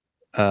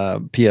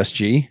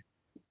PSG,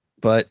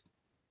 but,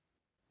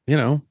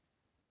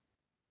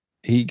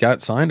 he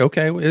got signed.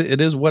 Okay,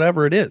 it is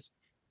whatever it is.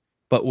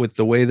 But with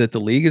the way that the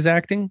league is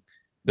acting,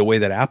 the way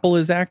that Apple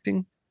is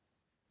acting,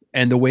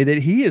 and the way that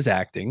he is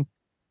acting,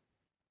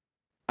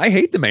 I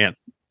hate the man.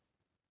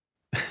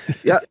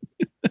 Yeah.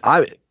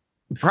 I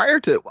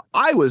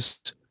was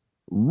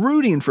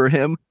rooting for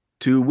him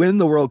to win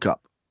the World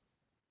Cup.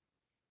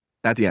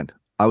 At the end,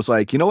 I was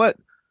like, you know what?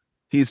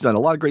 He's done a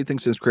lot of great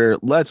things in his career.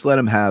 Let's let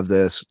him have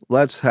this.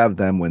 Let's have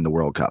them win the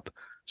World Cup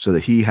so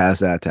that he has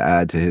that to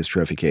add to his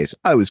trophy case.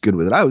 I was good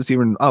with it. I was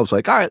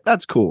like, all right,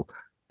 that's cool.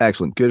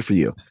 Excellent. Good for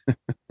you.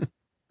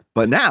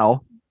 But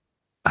now,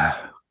 I've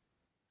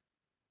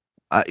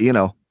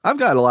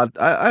got a lot.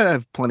 I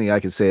have plenty I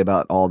could say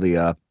about all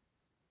the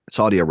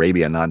Saudi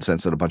Arabia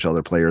nonsense that a bunch of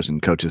other players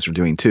and coaches are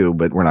doing too,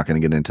 but we're not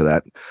going to get into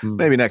that.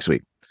 Maybe next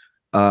week.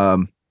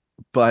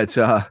 But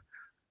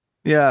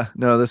yeah,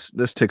 no,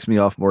 this ticks me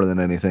off more than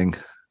anything.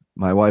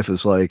 My wife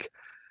is like,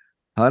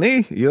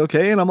 honey, you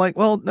okay? And I'm like,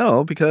 well,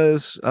 no,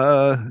 because,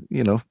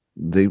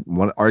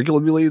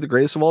 arguably the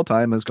greatest of all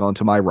time has gone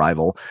to my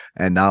rival.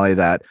 And not only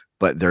that,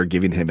 but they're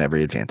giving him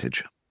every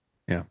advantage.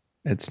 Yeah,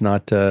 it's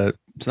not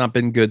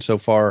been good so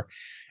far.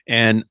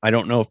 And I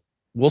don't know if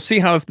we'll see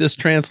how if this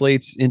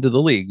translates into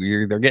the league.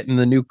 They're getting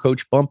the new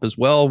coach bump as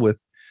well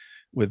with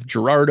with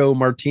Gerardo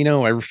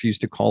Martino. I refuse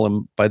to call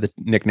him by the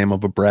nickname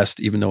of a breast,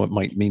 even though it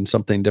might mean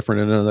something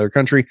different in another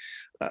country.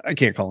 I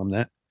can't call him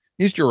that.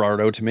 He's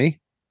Gerardo to me.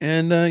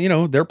 And,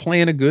 they're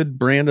playing a good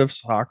brand of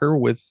soccer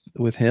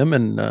with him.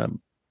 And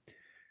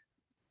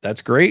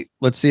that's great.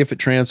 Let's see if it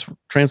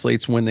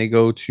translates when they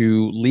go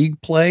to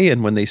league play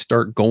and when they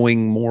start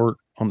going more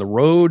on the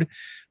road.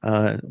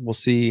 We'll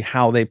see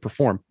how they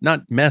perform.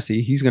 Not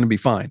Messi. He's going to be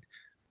fine.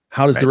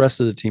 How does the rest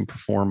of the team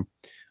perform?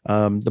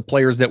 The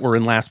players that were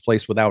in last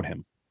place without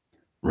him.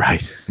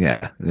 Right.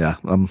 Yeah.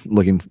 I'm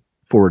looking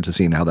forward to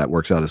seeing how that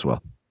works out as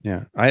well.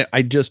 Yeah.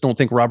 I just don't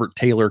think Robert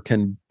Taylor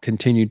can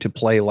continue to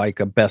play like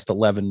a best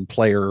 11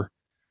 player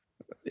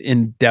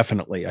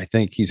indefinitely. I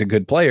think he's a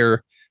good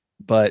player,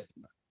 but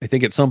I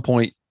think at some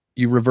point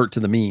you revert to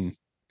the mean.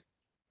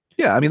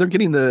 Yeah. I mean, they're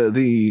getting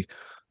the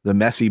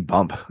Messi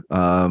bump.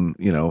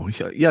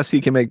 Yes,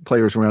 he can make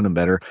players around him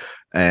better.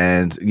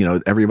 And,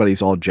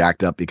 everybody's all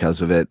jacked up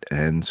because of it.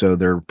 And so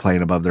they're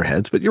playing above their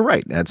heads. But you're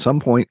right. At some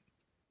point,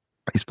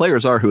 these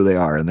players are who they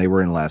are, and they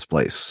were in last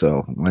place.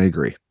 So I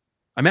agree.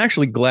 I'm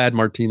actually glad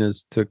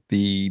Martinez took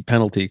the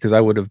penalty because I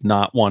would have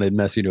not wanted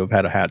Messi to have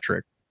had a hat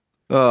trick.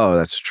 Oh,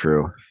 that's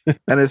true.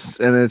 And it's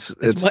not,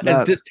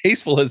 as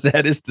distasteful as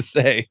that is to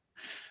say.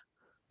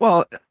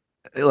 Well,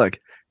 look,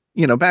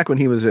 back when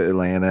he was at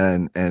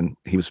Atlanta and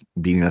he was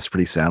beating us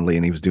pretty soundly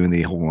and he was doing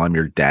the whole "I'm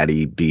your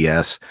daddy"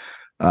 BS.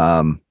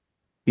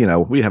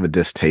 We have a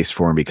distaste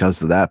for him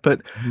because of that,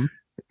 but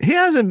he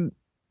hasn't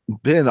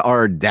been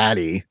our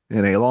daddy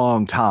in a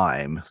long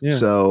time. Yeah.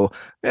 So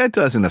it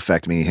doesn't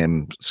affect me,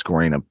 him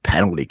scoring a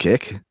penalty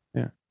kick.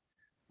 Yeah.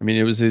 I mean,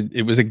 it was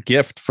a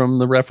gift from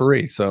the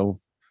referee, so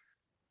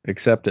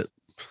accept it.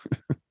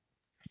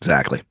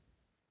 Exactly.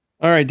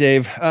 All right,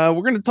 Dave,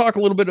 we're going to talk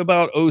a little bit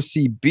about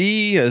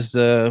OCB as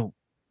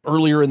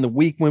earlier in the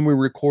week when we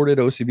recorded,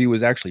 OCB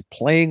was actually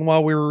playing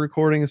while we were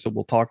recording. So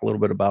we'll talk a little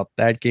bit about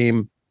that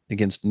game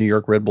against New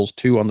York Red Bulls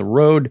 2 on the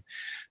road.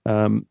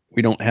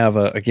 We don't have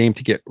a game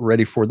to get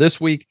ready for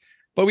this week,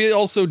 but we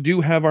also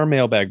do have our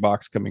mailbag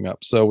box coming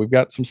up. So we've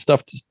got some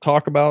stuff to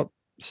talk about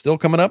still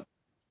coming up.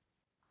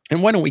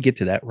 And why don't we get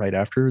to that right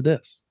after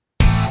this?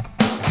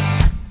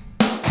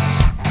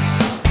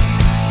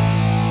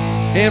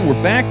 And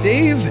we're back,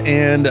 Dave,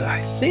 and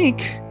I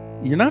think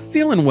you're not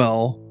feeling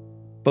well,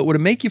 but would it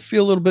make you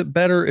feel a little bit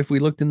better if we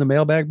looked in the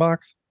mailbag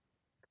box?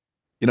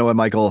 You know what,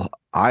 Michael?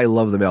 I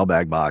love the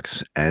mailbag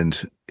box,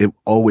 and it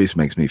always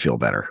makes me feel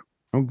better.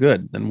 Oh,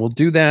 good. Then we'll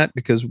do that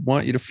because we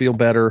want you to feel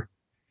better.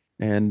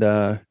 And,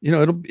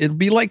 it'll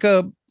be like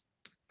a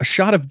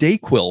shot of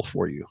Dayquil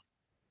for you.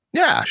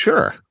 Yeah,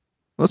 sure.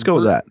 Let's go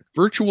with that.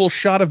 Virtual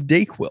shot of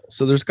Dayquil.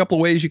 So there's a couple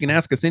of ways you can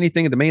ask us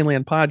anything at the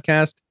Mainland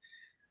Podcast.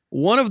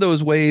 One of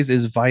those ways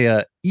is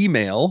via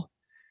email,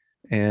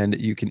 and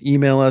you can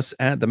email us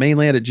at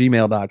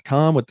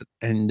themainland@gmail.com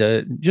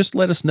and just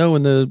let us know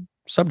in the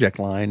subject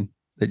line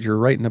that you're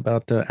writing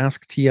about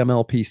Ask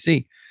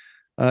TMLPC.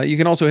 You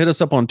can also hit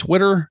us up on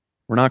Twitter.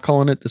 We're not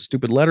calling it the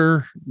stupid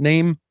letter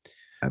name.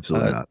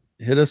 Absolutely not.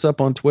 Hit us up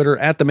on Twitter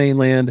at the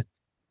Mainland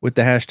with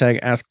the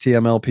hashtag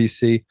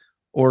AskTMLPC,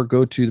 or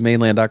go to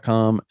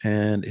themainland.com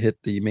and hit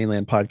the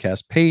Mainland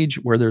Podcast page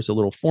where there's a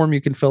little form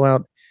you can fill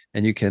out.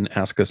 And you can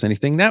ask us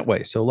anything that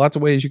way. So lots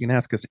of ways you can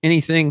ask us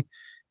anything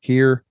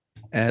here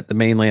at the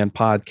Mainland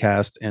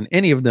Podcast, and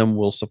any of them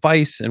will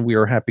suffice. And we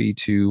are happy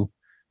to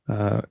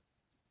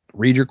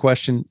read your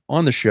question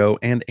on the show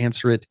and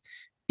answer it.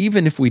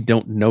 Even if we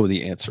don't know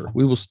the answer,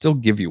 we will still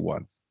give you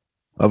one.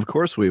 Of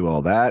course we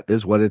will. That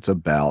is what it's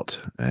about.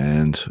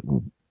 And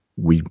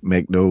we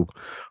make no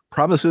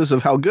promises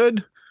of how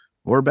good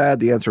or bad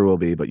the answer will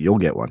be, but you'll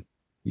get one.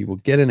 You will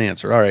get an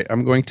answer. All right.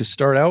 I'm going to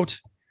start out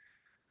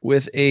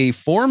with a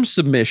form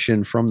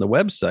submission from the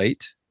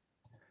website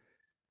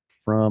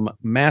from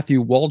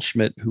Matthew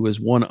Waldschmidt, who is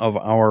one of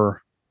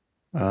our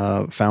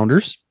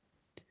founders.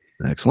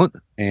 Excellent.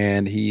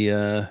 And he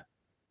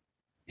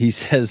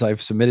says,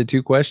 I've submitted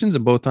 2 questions,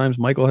 and both times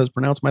Michael has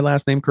pronounced my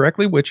last name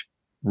correctly, which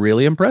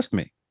really impressed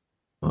me.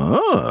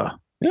 Oh.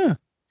 Yeah.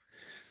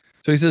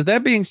 So he says,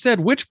 that being said,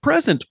 which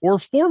present or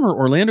former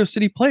Orlando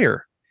City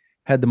player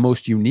had the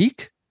most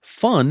unique,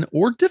 fun,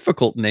 or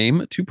difficult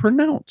name to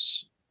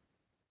pronounce?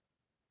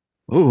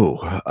 Oh,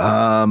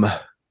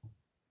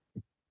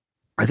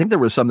 I think there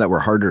were some that were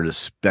harder to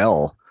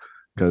spell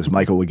because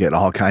Michael would get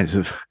all kinds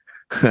of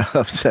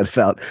upset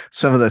about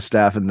some of the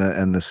staff and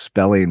the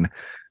spelling,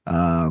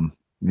 that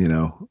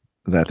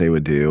they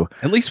would do.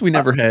 At least we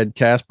never had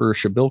Casper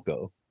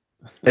Shabilko.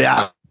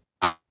 Yeah,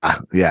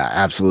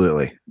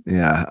 absolutely.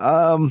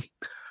 Yeah.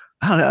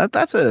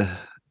 That's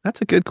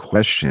a good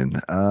question.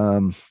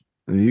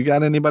 You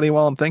got anybody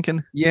while I'm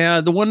thinking?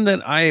 Yeah, the one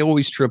that I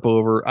always trip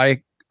over.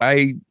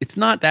 It's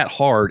not that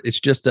hard. It's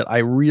just that I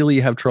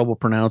really have trouble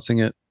pronouncing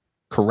it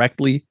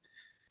correctly.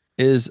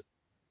 Is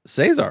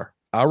Cesar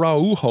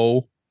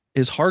Araujo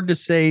is hard to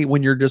say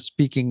when you're just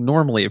speaking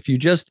normally. If you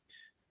just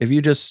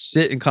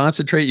sit and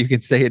concentrate, you can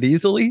say it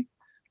easily.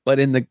 But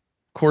in the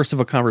course of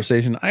a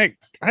conversation, I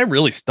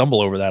really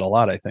stumble over that a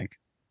lot, I think.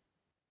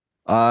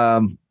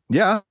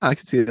 Yeah, I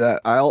can see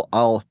that.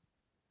 I'll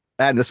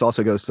And this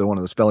also goes to one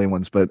of the spelling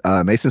ones, but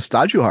Mason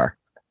Stajuhar.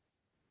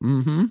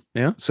 Mm-hmm.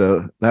 Yeah.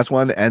 So that's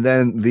one. And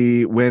then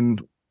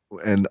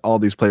and all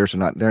these players are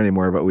not there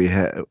anymore, but we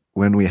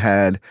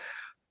had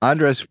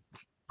Andres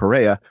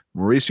Pereira,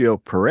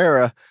 Mauricio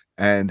Pereira,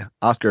 and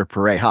Oscar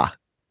Pereja.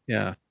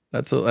 Yeah.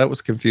 That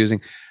was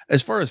confusing.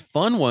 As far as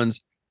fun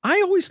ones,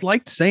 I always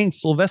liked saying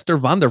Sylvester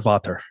van der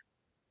Vater.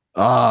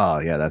 Oh,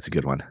 yeah, that's a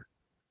good one.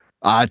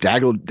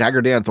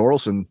 Dagger Dan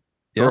Thorolson.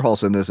 Yeah.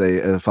 Thorholson is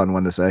a fun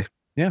one to say.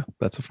 Yeah,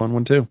 that's a fun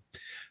one too.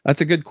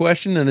 That's a good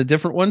question and a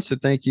different one. So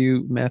thank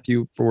you,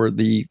 Matthew, for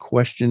the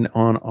question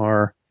on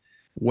our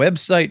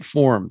website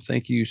form.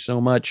 Thank you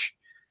so much.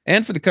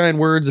 And for the kind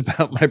words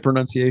about my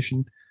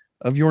pronunciation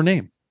of your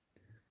name.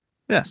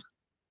 Yes.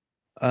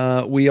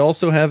 We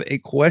also have a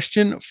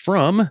question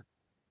from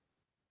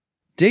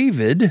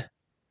David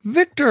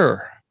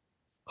Victor.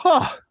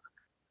 Oh,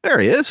 there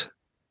he is.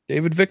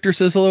 David Victor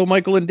says, hello,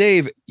 Michael and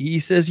Dave. He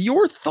says,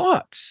 your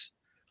thoughts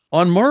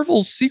on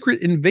Marvel's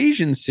Secret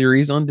Invasion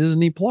series on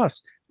Disney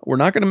Plus. We're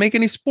not going to make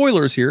any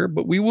spoilers here,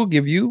 but we will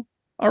give you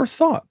our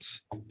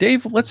thoughts.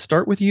 Dave, let's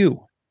start with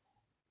you.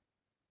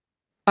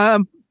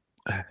 It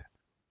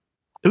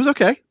was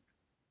okay.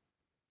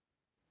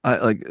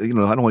 I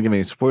don't want to give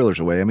any spoilers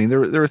away. I mean,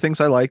 there were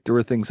things I liked. There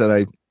were things that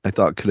I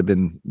thought could have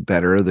been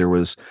better. There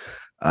was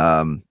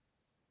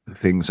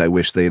things I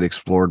wish they had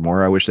explored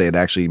more. I wish they had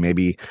actually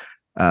maybe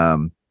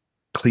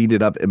cleaned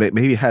it up.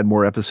 Maybe had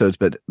more episodes,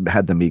 but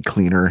had them be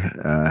cleaner.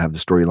 Have the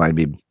storyline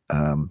be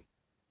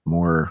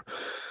more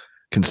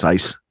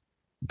concise.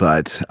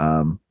 But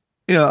I'll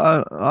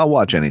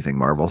watch anything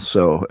Marvel.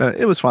 So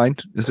it was fine.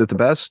 Is it the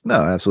best?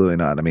 No, absolutely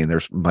not. I mean,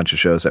 there's a bunch of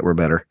shows that were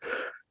better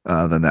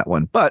than that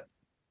one, but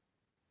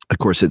of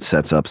course it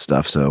sets up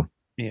stuff. So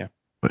yeah,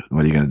 what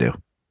are you going to do?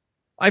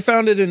 I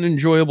found it an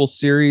enjoyable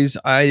series.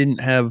 I didn't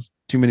have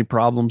too many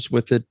problems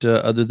with it,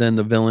 other than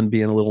the villain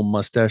being a little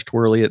mustache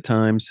twirly at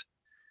times.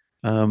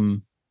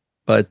 And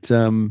I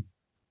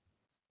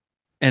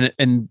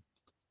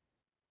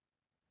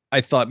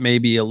thought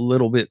maybe a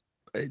little bit,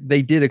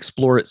 they did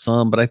explore it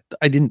some, but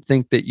I didn't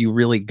think that you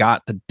really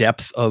got the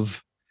depth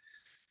of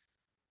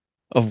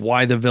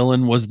why the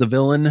villain was the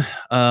villain,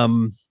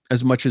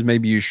 as much as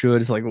maybe you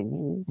should. It's like,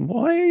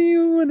 why are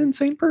you an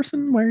insane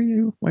person? Why are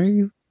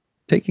you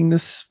taking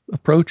this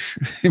approach?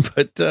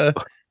 But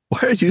why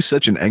are you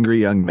such an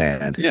angry young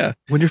man? Yeah,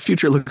 when your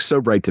future looks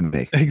so bright to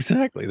me.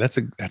 Exactly. That's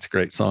a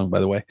great song, by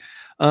the way.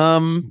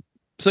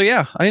 So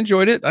yeah, I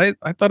enjoyed it.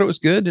 I thought it was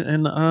good,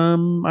 and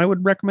I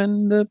would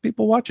recommend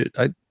people watch it.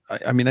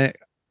 I mean,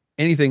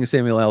 anything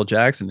Samuel L.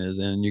 Jackson is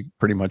in, you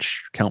pretty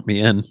much count me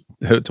in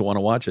to want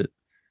to watch it.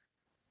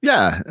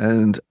 Yeah,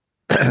 and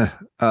I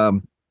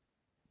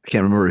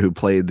can't remember who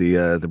played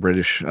the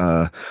British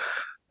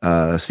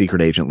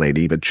secret agent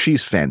lady, but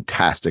she's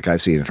fantastic.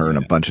 I've seen her in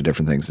a bunch of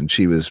different things, and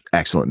she was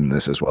excellent in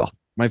this as well.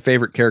 My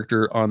favorite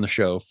character on the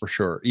show, for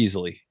sure,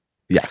 easily.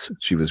 Yes,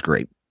 she was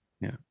great.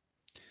 Yeah.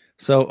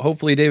 So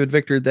hopefully, David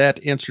Victor,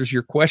 that answers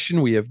your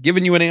question. We have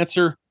given you an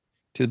answer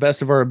to the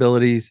best of our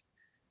abilities.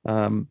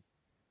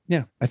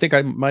 Yeah, I think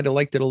I might have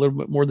liked it a little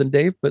bit more than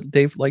Dave, but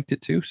Dave liked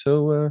it too.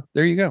 So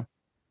there you go.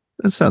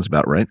 That sounds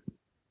about right.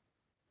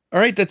 All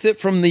right, that's it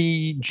from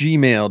the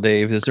Gmail,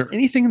 Dave. Is there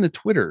anything in the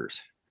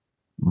Twitters?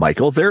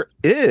 Michael, there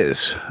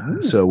is.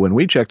 Ooh. So when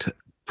we checked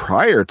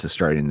prior to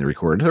starting the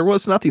record, there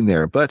was nothing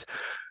there. But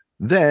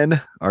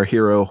then our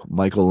hero,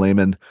 Michael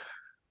Lehman,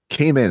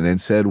 came in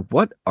and said,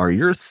 what are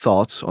your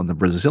thoughts on the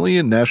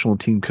Brazilian national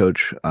team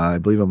coach? I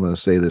believe I'm going to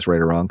say this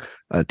right or wrong.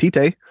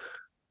 Tite.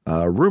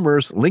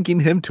 Rumors linking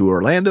him to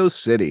Orlando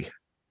City.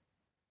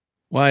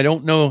 Well, I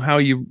don't know how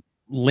you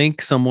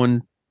link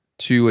someone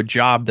to a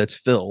job that's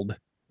filled,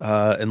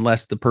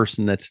 unless the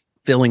person that's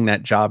filling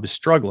that job is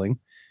struggling.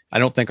 I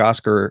don't think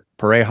Oscar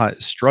Pereja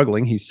is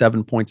struggling. He's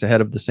 7 points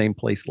ahead of the same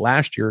place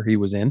last year he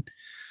was in.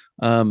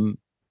 And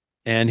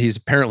he's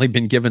apparently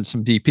been given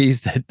some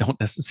DPs that don't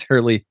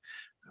necessarily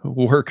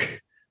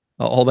work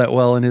all that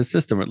well in his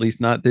system, at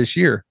least not this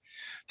year.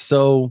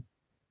 So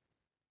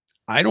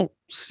I don't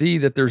see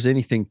that there's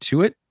anything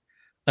to it,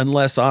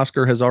 unless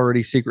Oscar has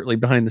already secretly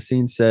behind the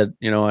scenes said,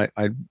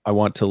 I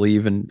want to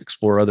leave and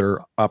explore other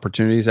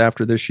opportunities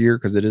after this year,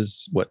 because it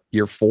is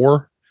year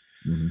 4.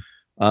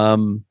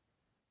 Mm-hmm.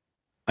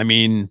 I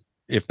mean,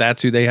 if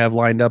that's who they have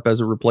lined up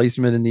as a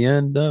replacement in the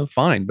end,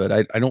 fine. But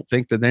I don't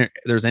think that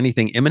there's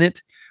anything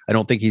imminent. I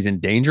don't think he's in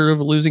danger of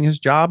losing his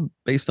job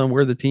based on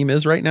where the team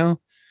is right now.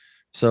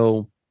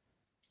 So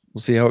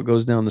we'll see how it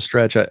goes down the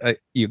stretch.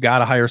 You got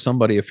to hire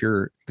somebody if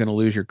you're going to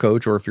lose your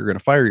coach, or if you're going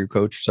to fire your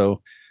coach.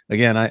 So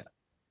again,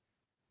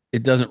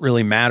 it doesn't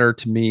really matter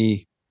to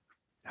me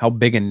how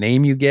big a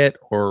name you get,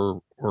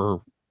 or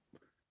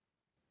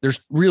there's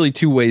really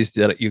 2 ways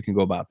that you can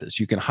go about this.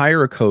 You can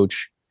hire a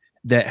coach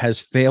that has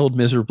failed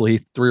miserably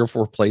 3 or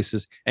 4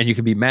 places, and you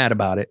can be mad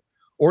about it,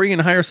 or you can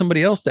hire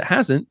somebody else that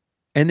hasn't,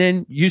 and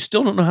then you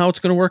still don't know how it's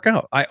going to work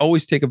out. I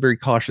always take a very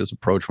cautious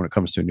approach when it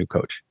comes to a new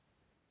coach.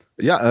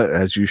 Yeah,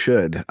 as you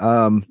should.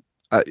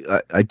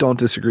 I don't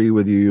disagree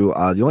with you.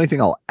 The only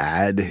thing I'll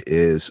add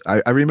is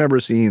I remember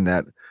seeing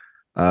that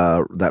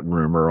that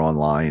rumor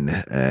online,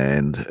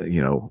 and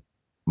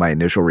my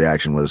initial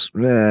reaction was,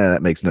 that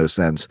makes no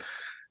sense.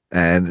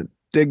 And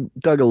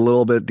dug a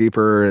little bit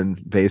deeper,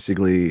 and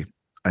basically,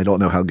 I don't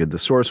know how good the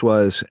source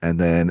was. And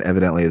then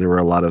evidently there were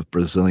a lot of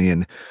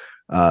Brazilian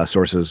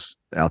sources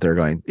out there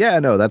going, yeah,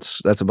 no,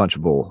 that's a bunch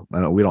of bull.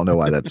 We don't know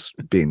why that's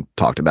being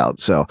talked about.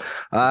 So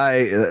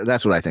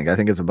that's what I think. I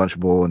think it's a bunch of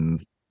bull,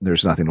 and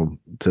there's nothing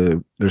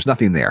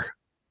there.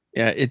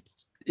 Yeah,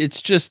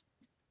 it's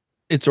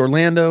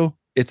Orlando.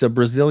 It's a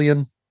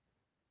Brazilian,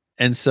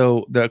 and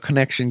so the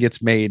connection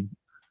gets made.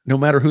 No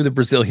matter who the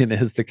Brazilian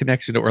is, the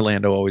connection to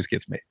Orlando always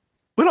gets made.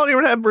 We don't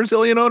even have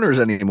Brazilian owners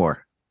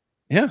anymore.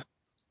 Yeah,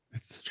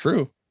 it's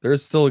true.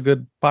 There's still a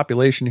good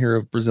population here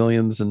of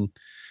Brazilians and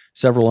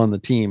several on the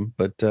team,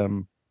 but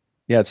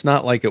yeah, it's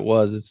not like it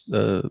was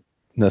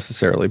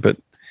necessarily. But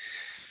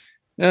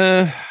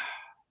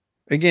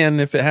again,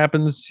 if it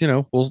happens,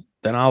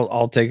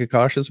 I'll take a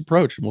cautious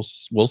approach, and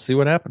we'll see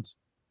what happens.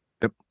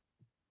 Yep.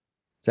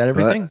 Is that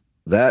everything?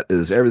 That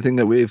is everything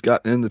that we've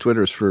gotten in the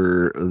Twitters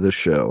for this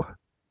show.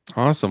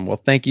 Awesome.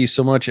 Well, thank you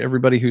so much,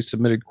 everybody who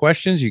submitted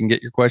questions. You can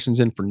get your questions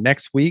in for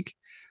next week.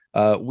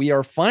 We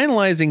are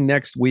finalizing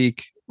next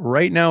week.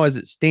 Right now, as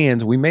it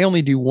stands, we may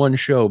only do one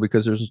show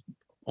because there's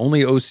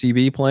only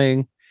OCB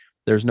playing.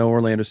 There's no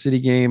Orlando City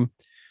game.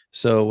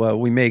 So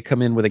we may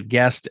come in with a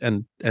guest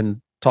and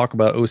talk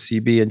about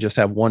OCB and just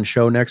have one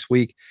show next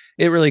week.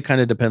 It really kind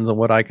of depends on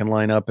what I can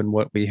line up and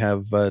what we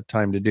have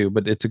time to do.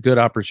 But it's a good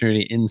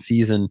opportunity in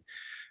season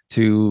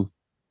to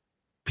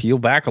peel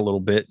back a little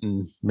bit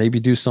and maybe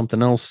do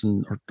something else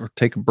or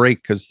take a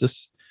break, because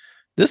this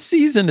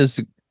season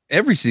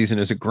every season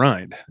is a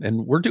grind,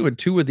 and we're doing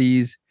 2 of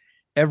these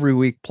every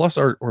week plus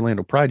our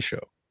Orlando Pride show.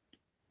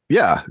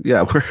 Yeah,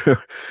 we're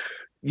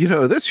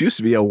this used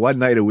to be a one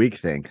night a week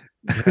thing.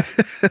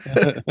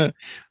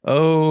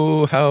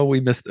 Oh, how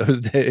we missed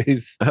those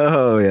days.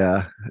 Oh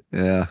yeah.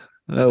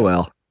 Oh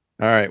well.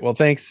 All right, well,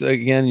 thanks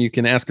again. You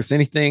can ask us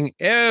anything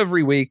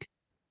every week.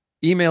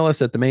 Email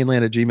us at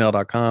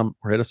themainland@gmail.com,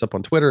 or hit us up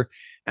on Twitter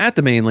at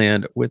the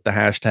mainland with the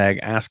hashtag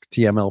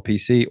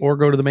AskTMLPC, or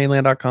go to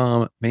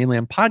themainland.com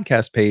mainland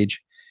podcast page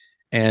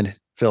and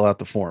fill out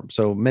the form.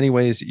 So many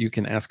ways you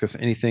can ask us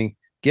anything.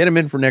 Get them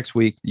in for next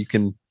week. You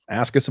can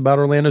ask us about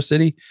Orlando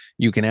City.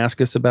 You can ask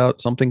us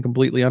about something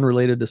completely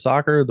unrelated to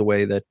soccer, the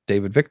way that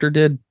David Victor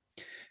did.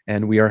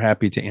 And we are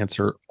happy to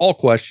answer all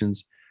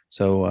questions.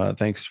 So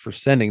thanks for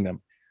sending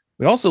them.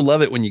 We also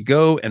love it when you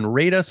go and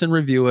rate us and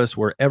review us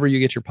wherever you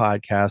get your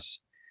podcasts.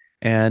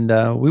 And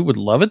we would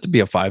love it to be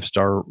a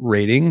 5-star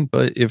rating.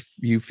 But if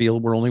you feel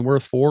we're only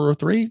worth 4 or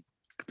 3,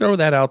 throw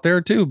that out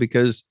there too,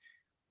 because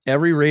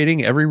every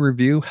rating, every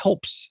review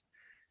helps.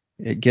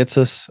 It gets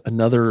us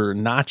another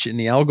notch in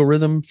the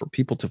algorithm for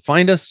people to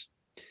find us.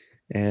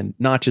 And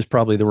notch is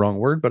probably the wrong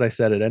word, but I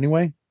said it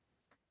anyway.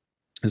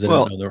 Is it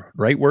the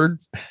right word?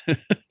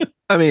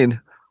 I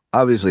mean,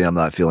 obviously I'm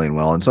not feeling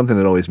well, and something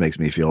that always makes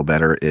me feel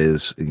better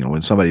is,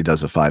 when somebody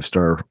does a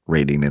 5-star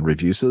rating and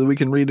review so that we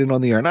can read it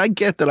on the air. And I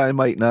get that I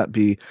might not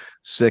be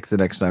sick the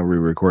next time we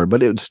record,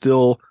 but it would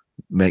still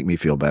make me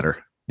feel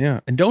better. Yeah.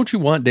 And don't you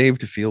want Dave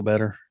to feel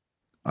better?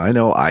 I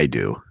know I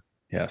do.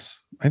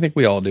 Yes, I think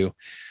we all do.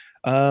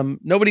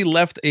 Nobody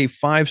left a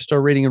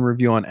 5-star rating and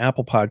review on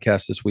Apple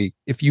Podcasts this week.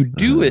 If you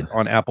do it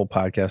on Apple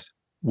Podcasts,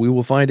 we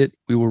will find it.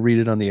 We will read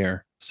it on the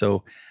air.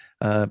 So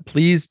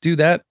please do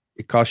that.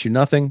 It costs you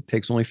nothing.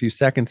 Takes only a few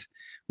seconds.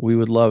 We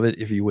would love it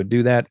if you would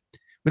do that.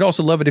 We'd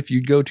also love it if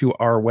you'd go to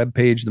our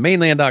webpage,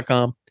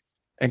 themainland.com,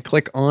 and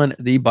click on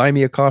the Buy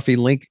Me a Coffee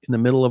link in the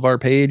middle of our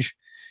page,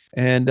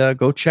 and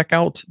go check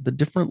out the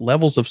different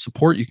levels of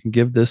support you can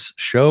give this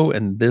show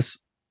and this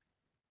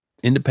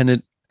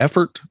independent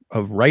effort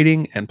of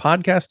writing and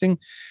podcasting.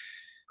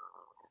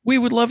 We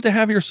would love to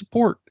have your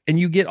support, and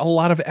you get a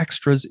lot of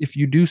extras if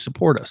you do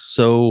support us.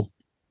 So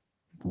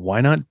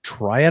why not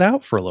try it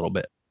out for a little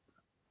bit?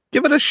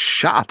 Give it a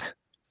shot.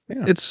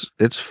 Yeah.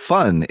 It's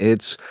fun.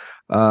 It's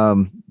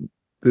the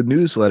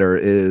newsletter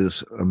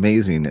is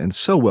amazing and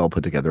so well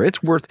put together.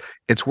 It's worth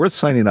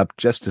signing up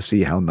just to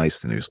see how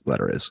nice the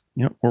newsletter is.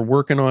 Yeah, we're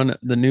working on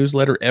the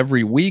newsletter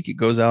every week. It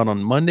goes out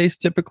on Mondays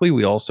typically.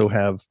 We also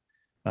have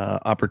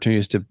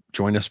opportunities to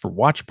join us for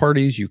watch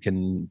parties. You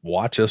can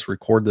watch us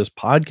record this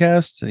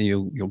podcast, and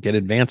you'll get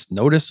advanced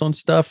notice on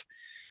stuff.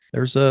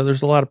 There's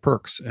a lot of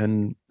perks,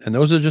 and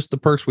those are just the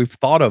perks we've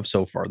thought of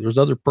so far. There's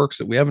other perks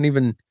that we haven't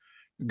even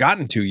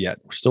gotten to yet.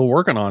 We're still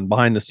working on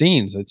behind the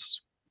scenes.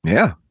 It's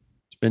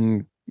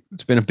been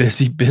a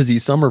busy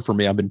summer for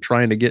me. I've been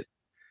trying to get.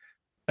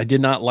 I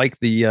did not like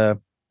the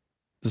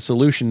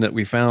solution that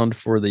we found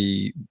for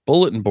the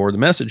bulletin board, the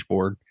message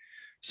board.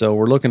 So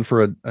we're looking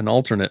for an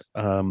alternate.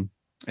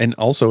 And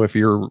also, if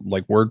you're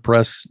like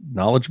WordPress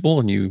knowledgeable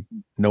and you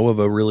know of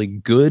a really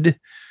good,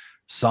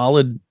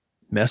 solid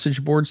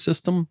message board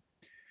system,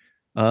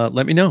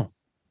 let me know,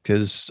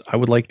 because I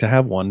would like to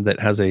have one that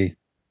has a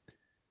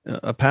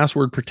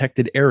password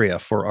protected area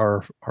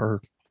for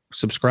our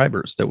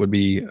subscribers. That would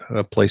be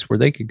a place where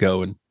they could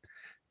go and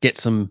get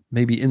some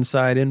maybe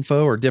inside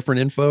info or different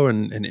info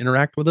and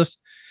interact with us.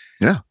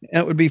 Yeah.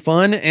 That would be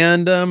fun.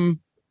 And,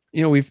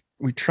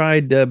 we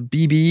tried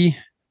BB.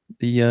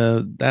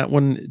 That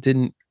one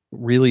didn't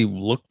really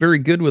look very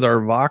good with our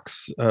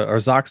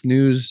Zox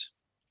News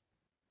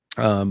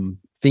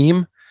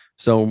theme.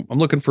 So I'm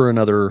looking for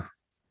another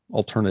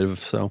alternative.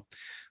 So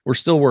we're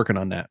still working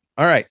on that.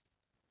 All right.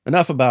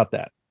 Enough about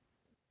that.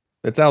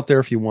 It's out there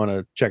if you want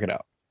to check it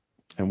out.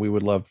 And we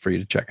would love for you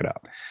to check it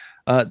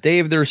out.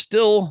 Dave, there's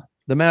still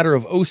the matter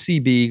of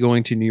OCB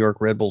going to New York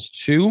Red Bulls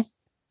 2.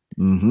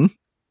 Mm-hmm.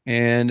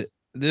 And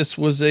this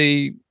was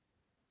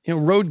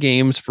road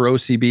games for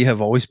OCB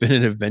have always been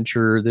an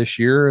adventure this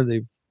year.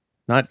 They've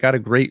not got a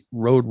great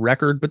road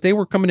record, but they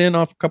were coming in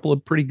off a couple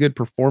of pretty good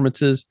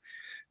performances.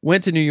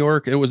 Went to New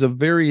York. It was a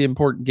very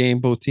important game.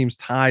 Both teams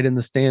tied in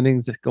the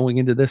standings going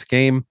into this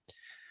game.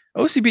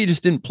 OCB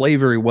just didn't play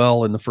very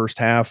well in the first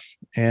half,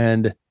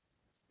 and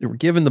they were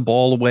giving the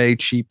ball away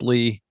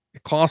cheaply.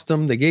 It cost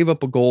them. They gave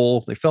up a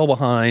goal. They fell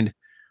behind.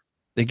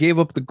 They gave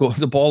up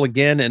the ball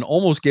again and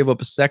almost gave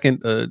up a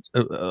second,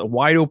 a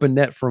wide open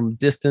net from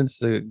distance.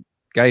 The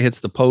guy hits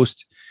the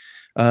post.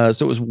 So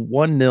it was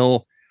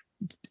 1-0.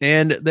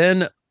 And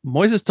then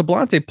Moises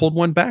Tablante pulled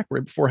one back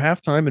right before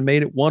halftime and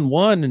made it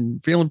 1-1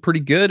 and feeling pretty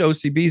good.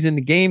 OCB's in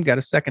the game, got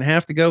a second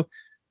half to go.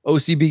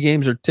 OCB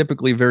games are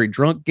typically very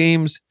drunk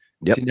games.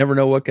 Yep. You never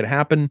know what could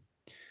happen.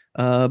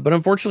 But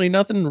unfortunately,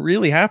 nothing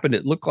really happened.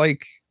 It looked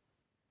like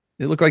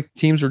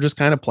teams were just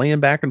kind of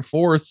playing back and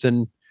forth,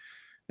 and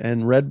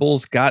Red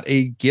Bulls got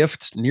a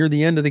gift near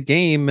the end of the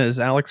game as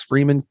Alex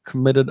Freeman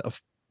committed a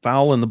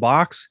foul in the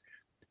box.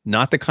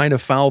 Not the kind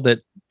of foul that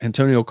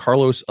Antonio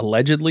Carlos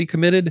allegedly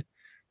committed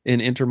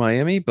in Inter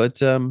Miami,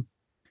 but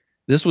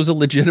this was a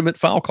legitimate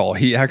foul call.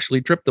 He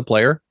actually tripped the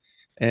player,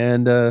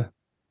 and New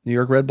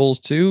York Red Bulls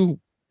 2,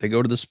 they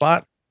go to the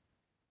spot,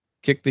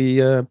 kick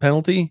the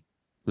penalty.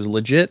 It was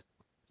legit.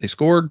 They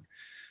scored.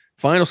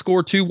 Final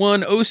score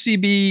 2-1.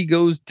 OCB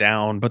goes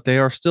down, but they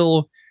are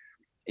still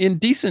in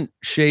decent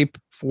shape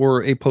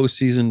for a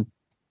postseason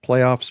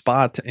playoff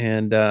spot.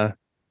 And I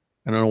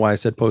don't know why I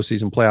said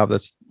postseason playoff.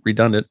 That's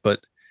redundant, but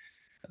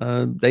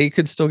they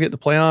could still get the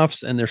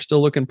playoffs, and they're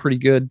still looking pretty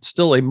good.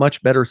 Still a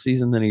much better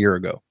season than a year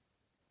ago.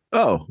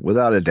 Oh,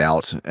 without a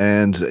doubt.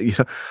 And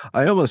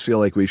I almost feel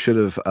like we should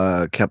have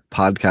kept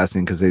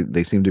podcasting because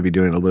they seem to be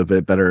doing a little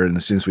bit better. And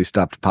as soon as we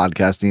stopped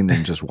podcasting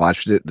and just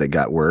watched it, they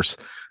got worse.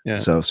 Yeah.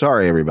 So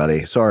sorry,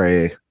 everybody.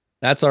 Sorry.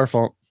 That's our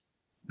fault.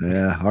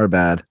 Yeah, our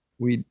bad.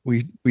 We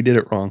did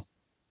it wrong.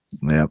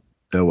 Yep.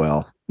 Oh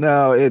well.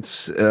 No,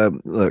 it's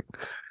look,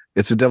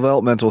 it's a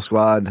developmental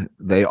squad.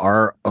 They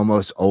are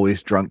almost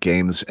always drunk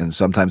games, and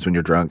sometimes when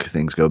you're drunk,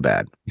 things go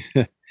bad.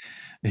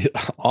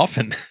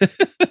 Often.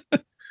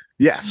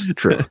 Yes,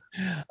 true.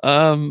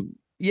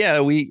 Yeah,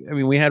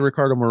 we had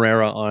Ricardo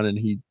Moreira on, and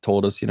he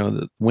told us,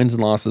 the wins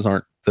and losses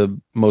aren't the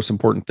most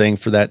important thing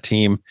for that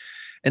team.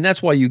 And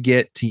that's why you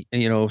get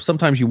to,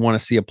 sometimes you want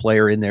to see a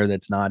player in there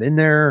that's not in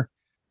there.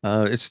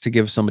 It's to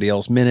give somebody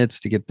else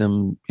minutes to get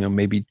them,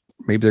 maybe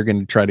they're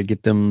going to try to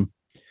get them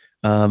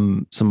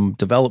some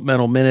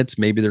developmental minutes.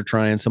 Maybe they're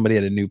trying somebody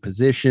at a new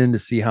position to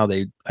see how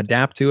they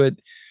adapt to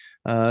it.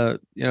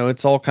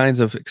 It's all kinds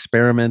of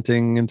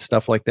experimenting and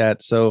stuff like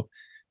that. So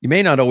you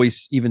may not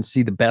always even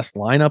see the best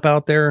lineup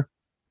out there.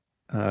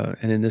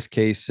 And in this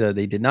case,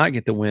 they did not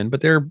get the win,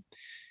 but they're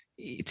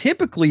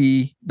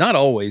typically, not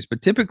always,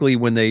 but typically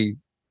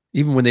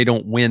even when they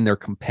don't win, they're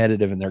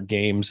competitive in their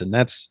games. And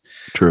that's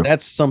true.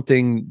 That's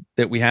something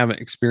that we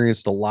haven't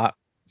experienced a lot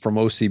from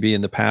OCB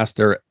in the past.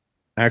 They're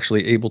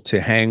actually able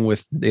to hang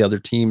with the other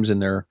teams in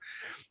their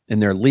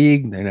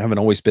league. They haven't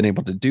always been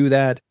able to do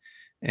that.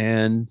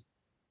 And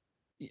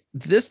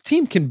this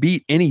team can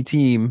beat any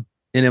team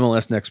in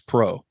MLS Next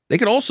Pro. They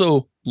could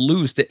also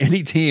lose to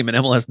any team in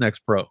MLS Next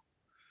Pro.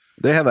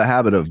 They have a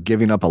habit of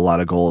giving up a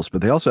lot of goals,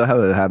 but they also have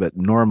a habit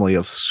normally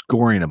of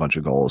scoring a bunch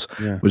of goals,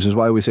 which is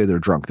why we say they're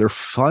drunk. They're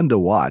fun to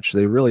watch.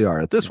 They really are.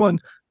 At this one,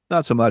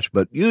 not so much,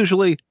 but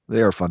usually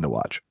they are fun to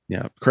watch.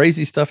 Yeah.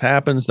 Crazy stuff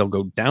happens. They'll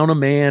go down a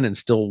man and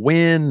still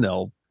win.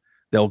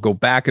 They'll go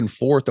back and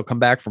forth. They'll come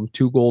back from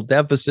 2-goal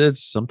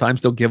deficits.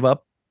 Sometimes they'll give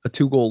up a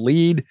 2-goal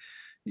lead.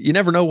 You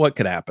never know what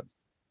could happen.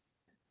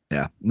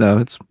 Yeah. No,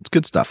 it's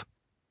good stuff.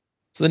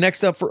 So the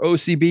next up for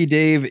OCB,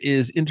 Dave,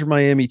 is Inter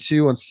Miami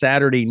 2 on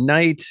Saturday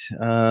night.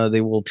 They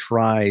will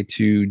try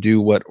to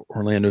do what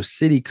Orlando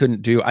City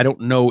couldn't do. I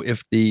don't know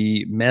if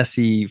the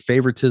Messi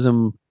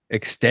favoritism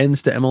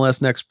extends to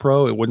MLS Next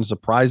Pro. It wouldn't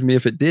surprise me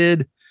if it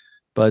did,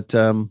 but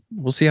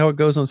we'll see how it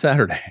goes on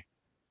Saturday.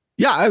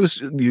 Yeah,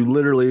 you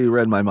literally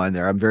read my mind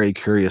there. I'm very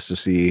curious to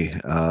see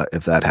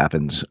if that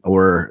happens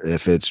or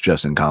if it's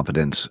just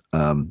incompetence.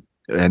 And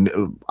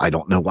I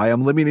don't know why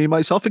I'm limiting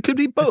myself. It could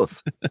be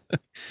both.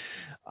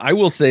 I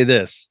will say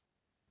this: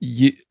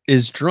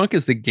 as drunk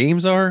as the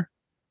games are,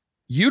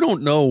 you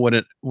don't know what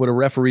a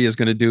referee is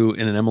going to do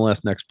in an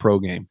MLS Next Pro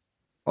game.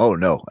 Oh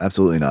no,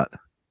 absolutely not.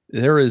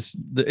 It's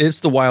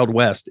the Wild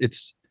West.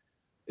 It's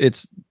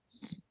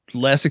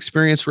less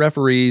experienced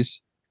referees.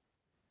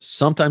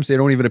 Sometimes they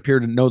don't even appear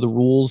to know the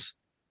rules.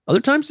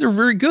 Other times they're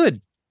very good.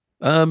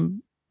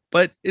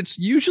 but it's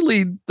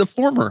usually the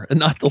former and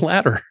not the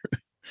latter.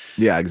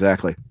 Yeah,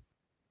 exactly.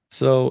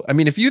 So, I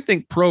mean, if you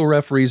think pro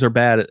referees are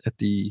bad at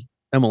the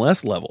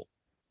MLS level,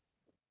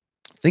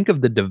 think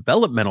of the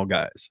developmental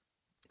guys.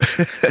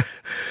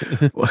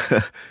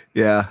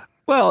 Yeah.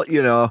 Well,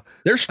 They're I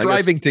guess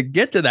striving to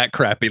get to that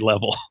crappy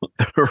level.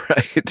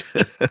 right.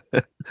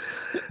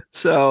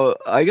 So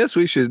I guess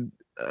we should,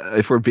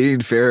 if we're being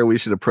fair, we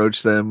should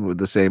approach them with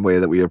the same way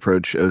that we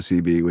approach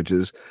OCB, which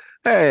is,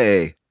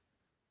 hey,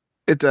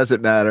 it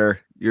doesn't matter.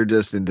 You're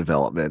just in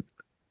development.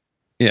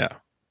 Yeah,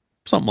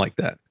 something like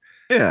that.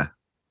 Yeah.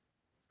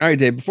 All right,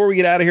 Dave, before we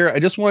get out of here, I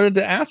just wanted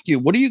to ask you,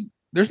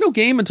 there's no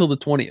game until the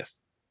 20th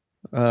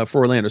for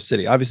Orlando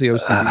City. Obviously,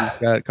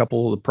 OCB got a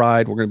couple of the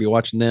Pride. We're going to be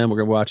watching them. We're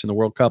going to be watching the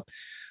World Cup.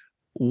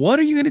 What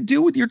are you going to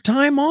do with your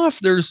time off?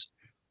 There's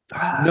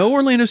no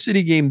Orlando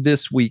City game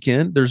this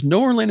weekend. There's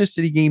no Orlando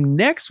City game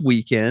next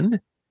weekend.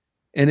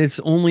 And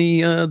it's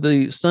only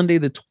the Sunday,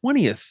 the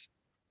 20th,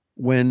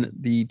 when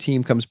the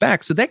team comes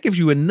back. So that gives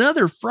you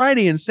another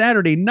Friday and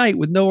Saturday night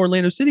with no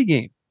Orlando City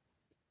game.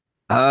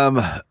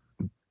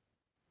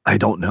 I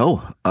don't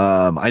know.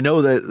 I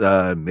know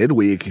that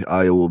midweek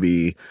I will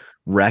be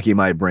racking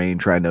my brain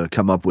trying to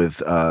come up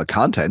with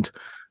content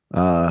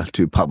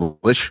to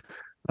publish.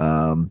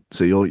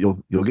 So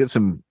you'll get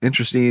some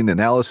interesting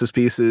analysis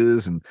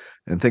pieces and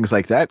things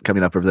like that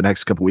coming up over the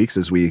next couple weeks,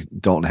 as we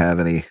don't have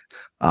any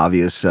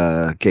obvious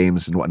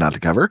games and whatnot to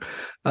cover.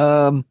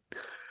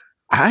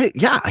 I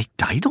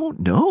don't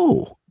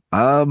know.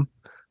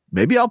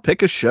 Maybe I'll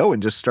pick a show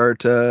and just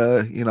start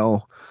going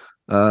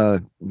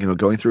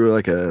through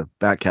like a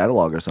back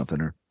catalog or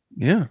something. Or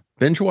yeah,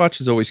 binge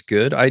watch is always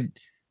good.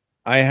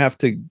 I have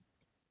to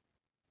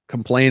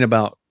complain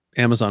about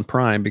Amazon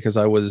Prime because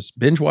I was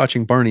binge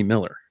watching Barney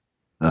Miller.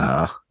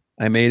 I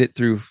made it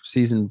through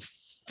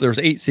there's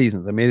 8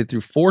 seasons. I made it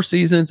through 4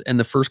 seasons and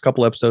the first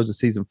couple episodes of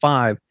season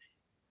 5,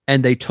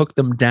 and they took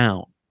them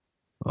down.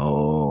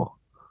 Oh,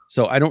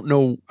 so I don't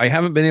know. I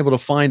haven't been able to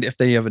find if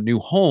they have a new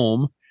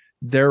home.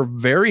 They're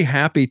very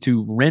happy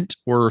to rent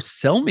or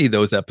sell me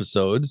those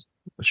episodes.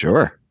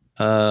 Sure.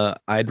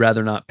 I'd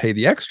rather not pay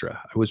the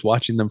extra. I was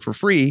watching them for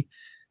free,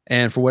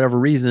 and for whatever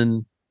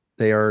reason,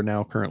 they are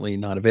now currently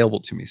not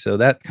available to me. So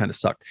that kind of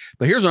sucked.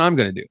 But here's what I'm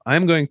going to do.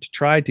 I'm going to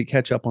try to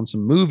catch up on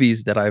some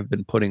movies that I've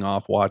been putting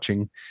off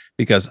watching,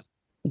 because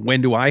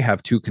when do I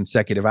have 2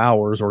 consecutive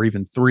hours or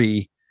even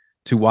 3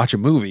 to watch a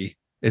movie?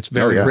 It's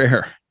very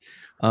rare.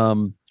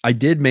 I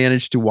did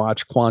manage to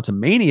watch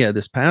Quantumania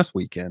this past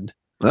weekend.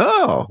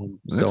 Oh,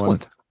 so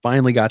excellent. I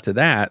finally got to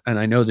that. And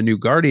I know the new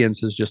Guardians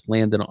has just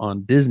landed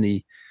on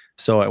Disney.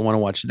 So I want to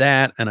watch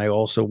that. And I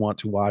also want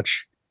to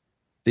watch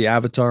the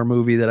Avatar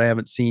movie that I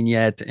haven't seen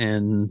yet,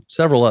 and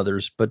several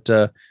others. But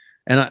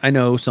and I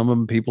know some of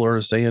them people are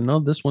saying,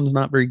 no, this one's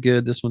not very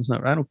good. This one's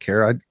not. I don't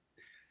care.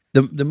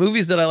 The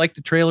movies that I like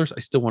the trailers, I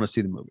still want to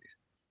see the movies.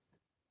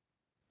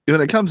 When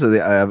it comes to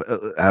the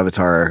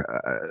Avatar,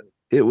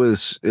 it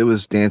was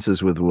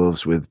Dances with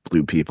Wolves with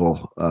Blue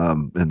People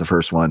in the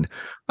first one.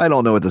 I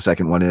don't know what the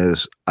second one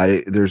is.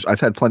 I've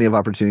had plenty of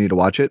opportunity to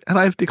watch it, and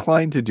I've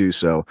declined to do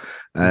so.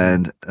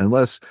 And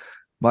unless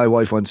my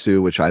wife wants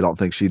to, which I don't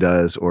think she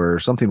does, or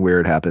something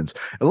weird happens,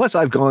 unless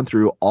I've gone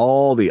through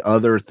all the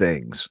other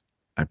things,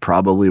 I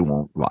probably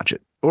won't watch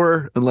it.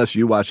 Or unless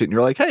you watch it and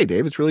you're like, hey,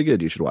 Dave, it's really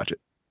good, you should watch it.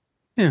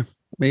 Yeah,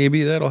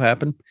 maybe that'll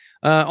happen.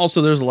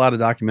 Also, there's a lot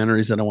of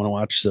documentaries that I want to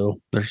watch, so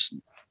there's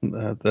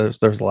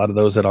a lot of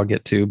those that I'll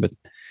get to, but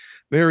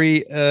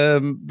very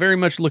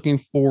much looking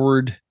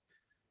forward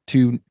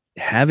to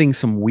having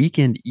some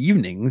weekend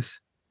evenings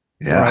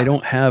where I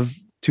don't have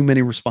too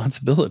many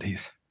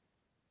responsibilities.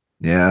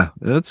 Yeah,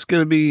 that's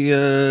going to be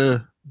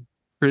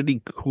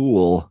pretty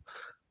cool.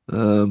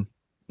 I'm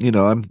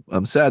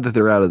sad that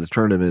they're out of the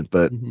tournament,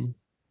 but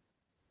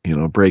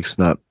break's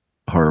not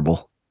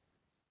horrible.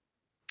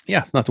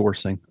 Yeah, it's not the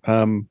worst thing.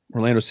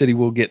 Orlando City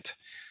will get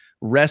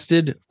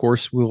rested. Of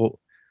course, we'll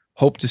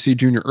hope to see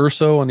Junior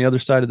Urso on the other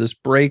side of this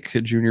break.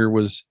 Junior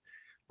was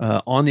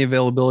on the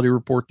availability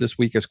report this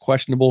week as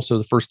questionable, so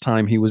the first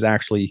time he was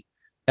actually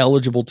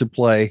eligible to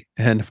play.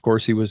 And of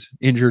course, he was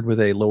injured with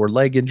a lower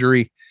leg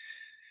injury.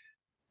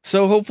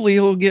 So hopefully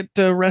he'll get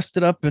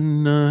rested up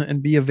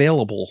and be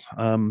available.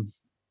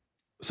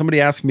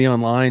 Somebody asked me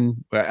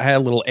online. I had a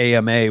little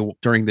AMA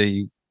during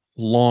the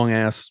long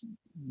ass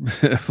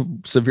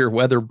severe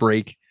weather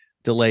break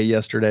delay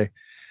yesterday.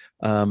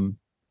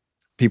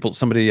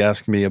 Somebody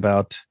asked me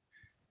about,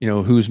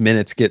 whose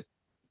minutes get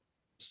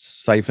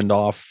siphoned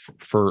off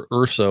for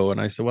Urso,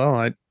 and I said, well,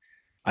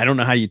 I don't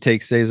know how you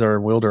take Cesar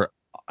and Wilder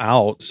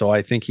out, so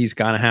I think he's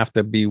gonna have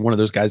to be one of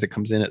those guys that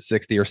comes in at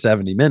 60 or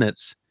 70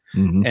 minutes.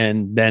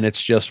 And then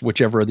it's just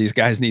whichever of these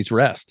guys needs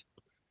rest.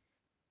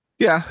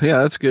 Yeah,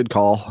 that's a good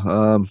call.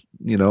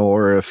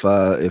 Or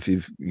if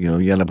you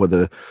end up with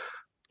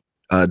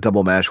a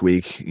double match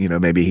week,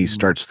 maybe he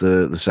starts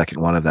the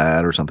second one of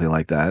that or something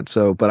like that.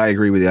 So, but I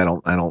agree with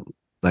you.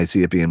 I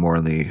see it being more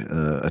in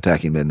the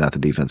attacking mid, not the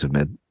defensive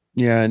mid.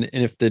 Yeah, and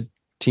if the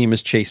team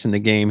is chasing the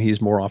game,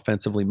 he's more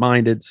offensively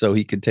minded, so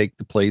he could take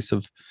the place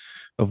of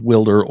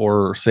Wilder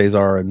or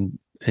Cesar and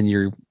and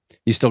you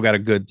still got a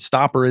good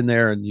stopper in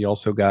there, and you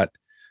also got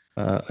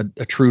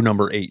a true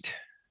number 8.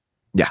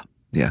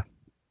 Yeah.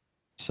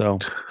 So,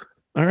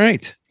 all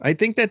right. I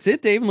think that's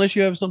it, Dave, unless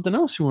you have something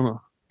else you want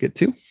to get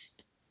to.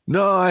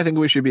 No, I think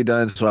we should be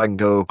done so I can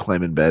go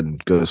climb in bed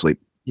and go to sleep.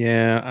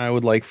 Yeah, I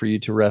would like for you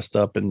to rest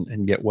up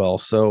and get well.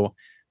 So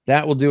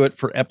that will do it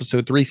for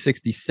episode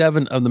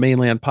 367 of the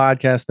Mainland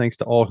Podcast. Thanks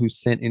to all who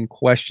sent in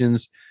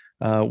questions.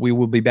 We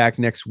will be back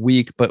next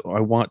week, but I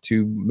want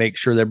to make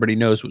sure that everybody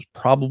knows it was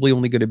probably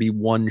only going to be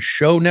one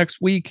show next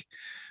week.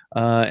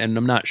 And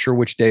I'm not sure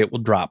which day it will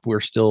drop. We're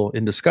still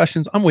in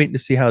discussions. I'm waiting to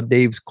see how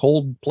Dave's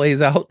cold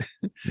plays out.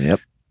 Yep.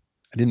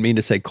 I didn't mean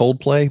to say cold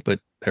play, but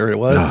there it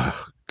was.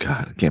 Oh,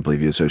 God, I can't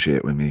believe you associate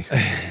it with me.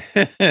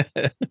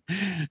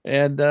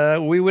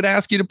 And we would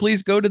ask you to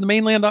please go to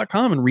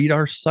themainland.com and read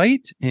our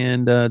site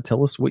and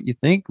tell us what you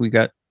think. We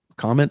got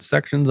comment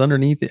sections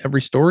underneath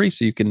every story,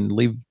 so you can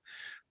leave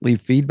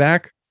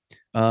feedback.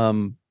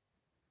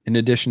 In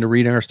addition to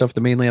reading our stuff at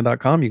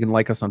themainland.com, you can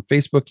like us on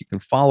Facebook. You can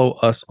follow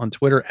us on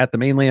Twitter at The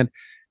Mainland.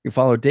 You can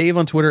follow Dave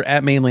on Twitter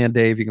at Mainland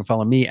Dave. You can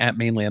follow me at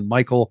Mainland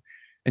Michael.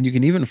 And you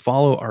can even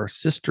follow our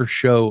sister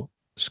show,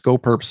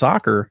 Scoperp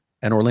Soccer,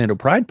 and Orlando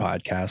Pride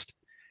podcast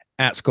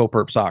at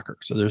Scoperp Soccer.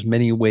 So there's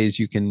many ways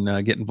you can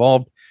get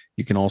involved.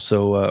 You can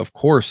also, of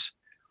course,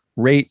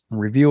 rate and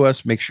review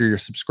us. Make sure you're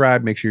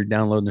subscribed. Make sure you're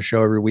downloading the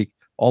show every week.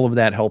 All of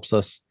that helps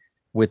us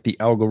with the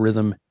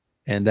algorithm,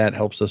 and that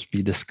helps us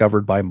be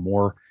discovered by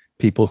more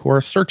people who are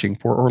searching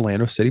for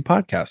Orlando City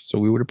podcasts. So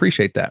we would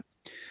appreciate that.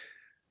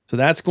 So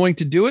that's going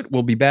to do it.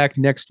 We'll be back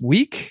next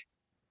week.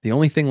 The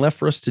only thing left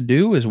for us to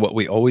do is what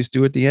we always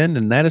do at the end,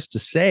 and that is to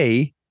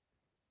say,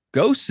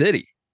 go City.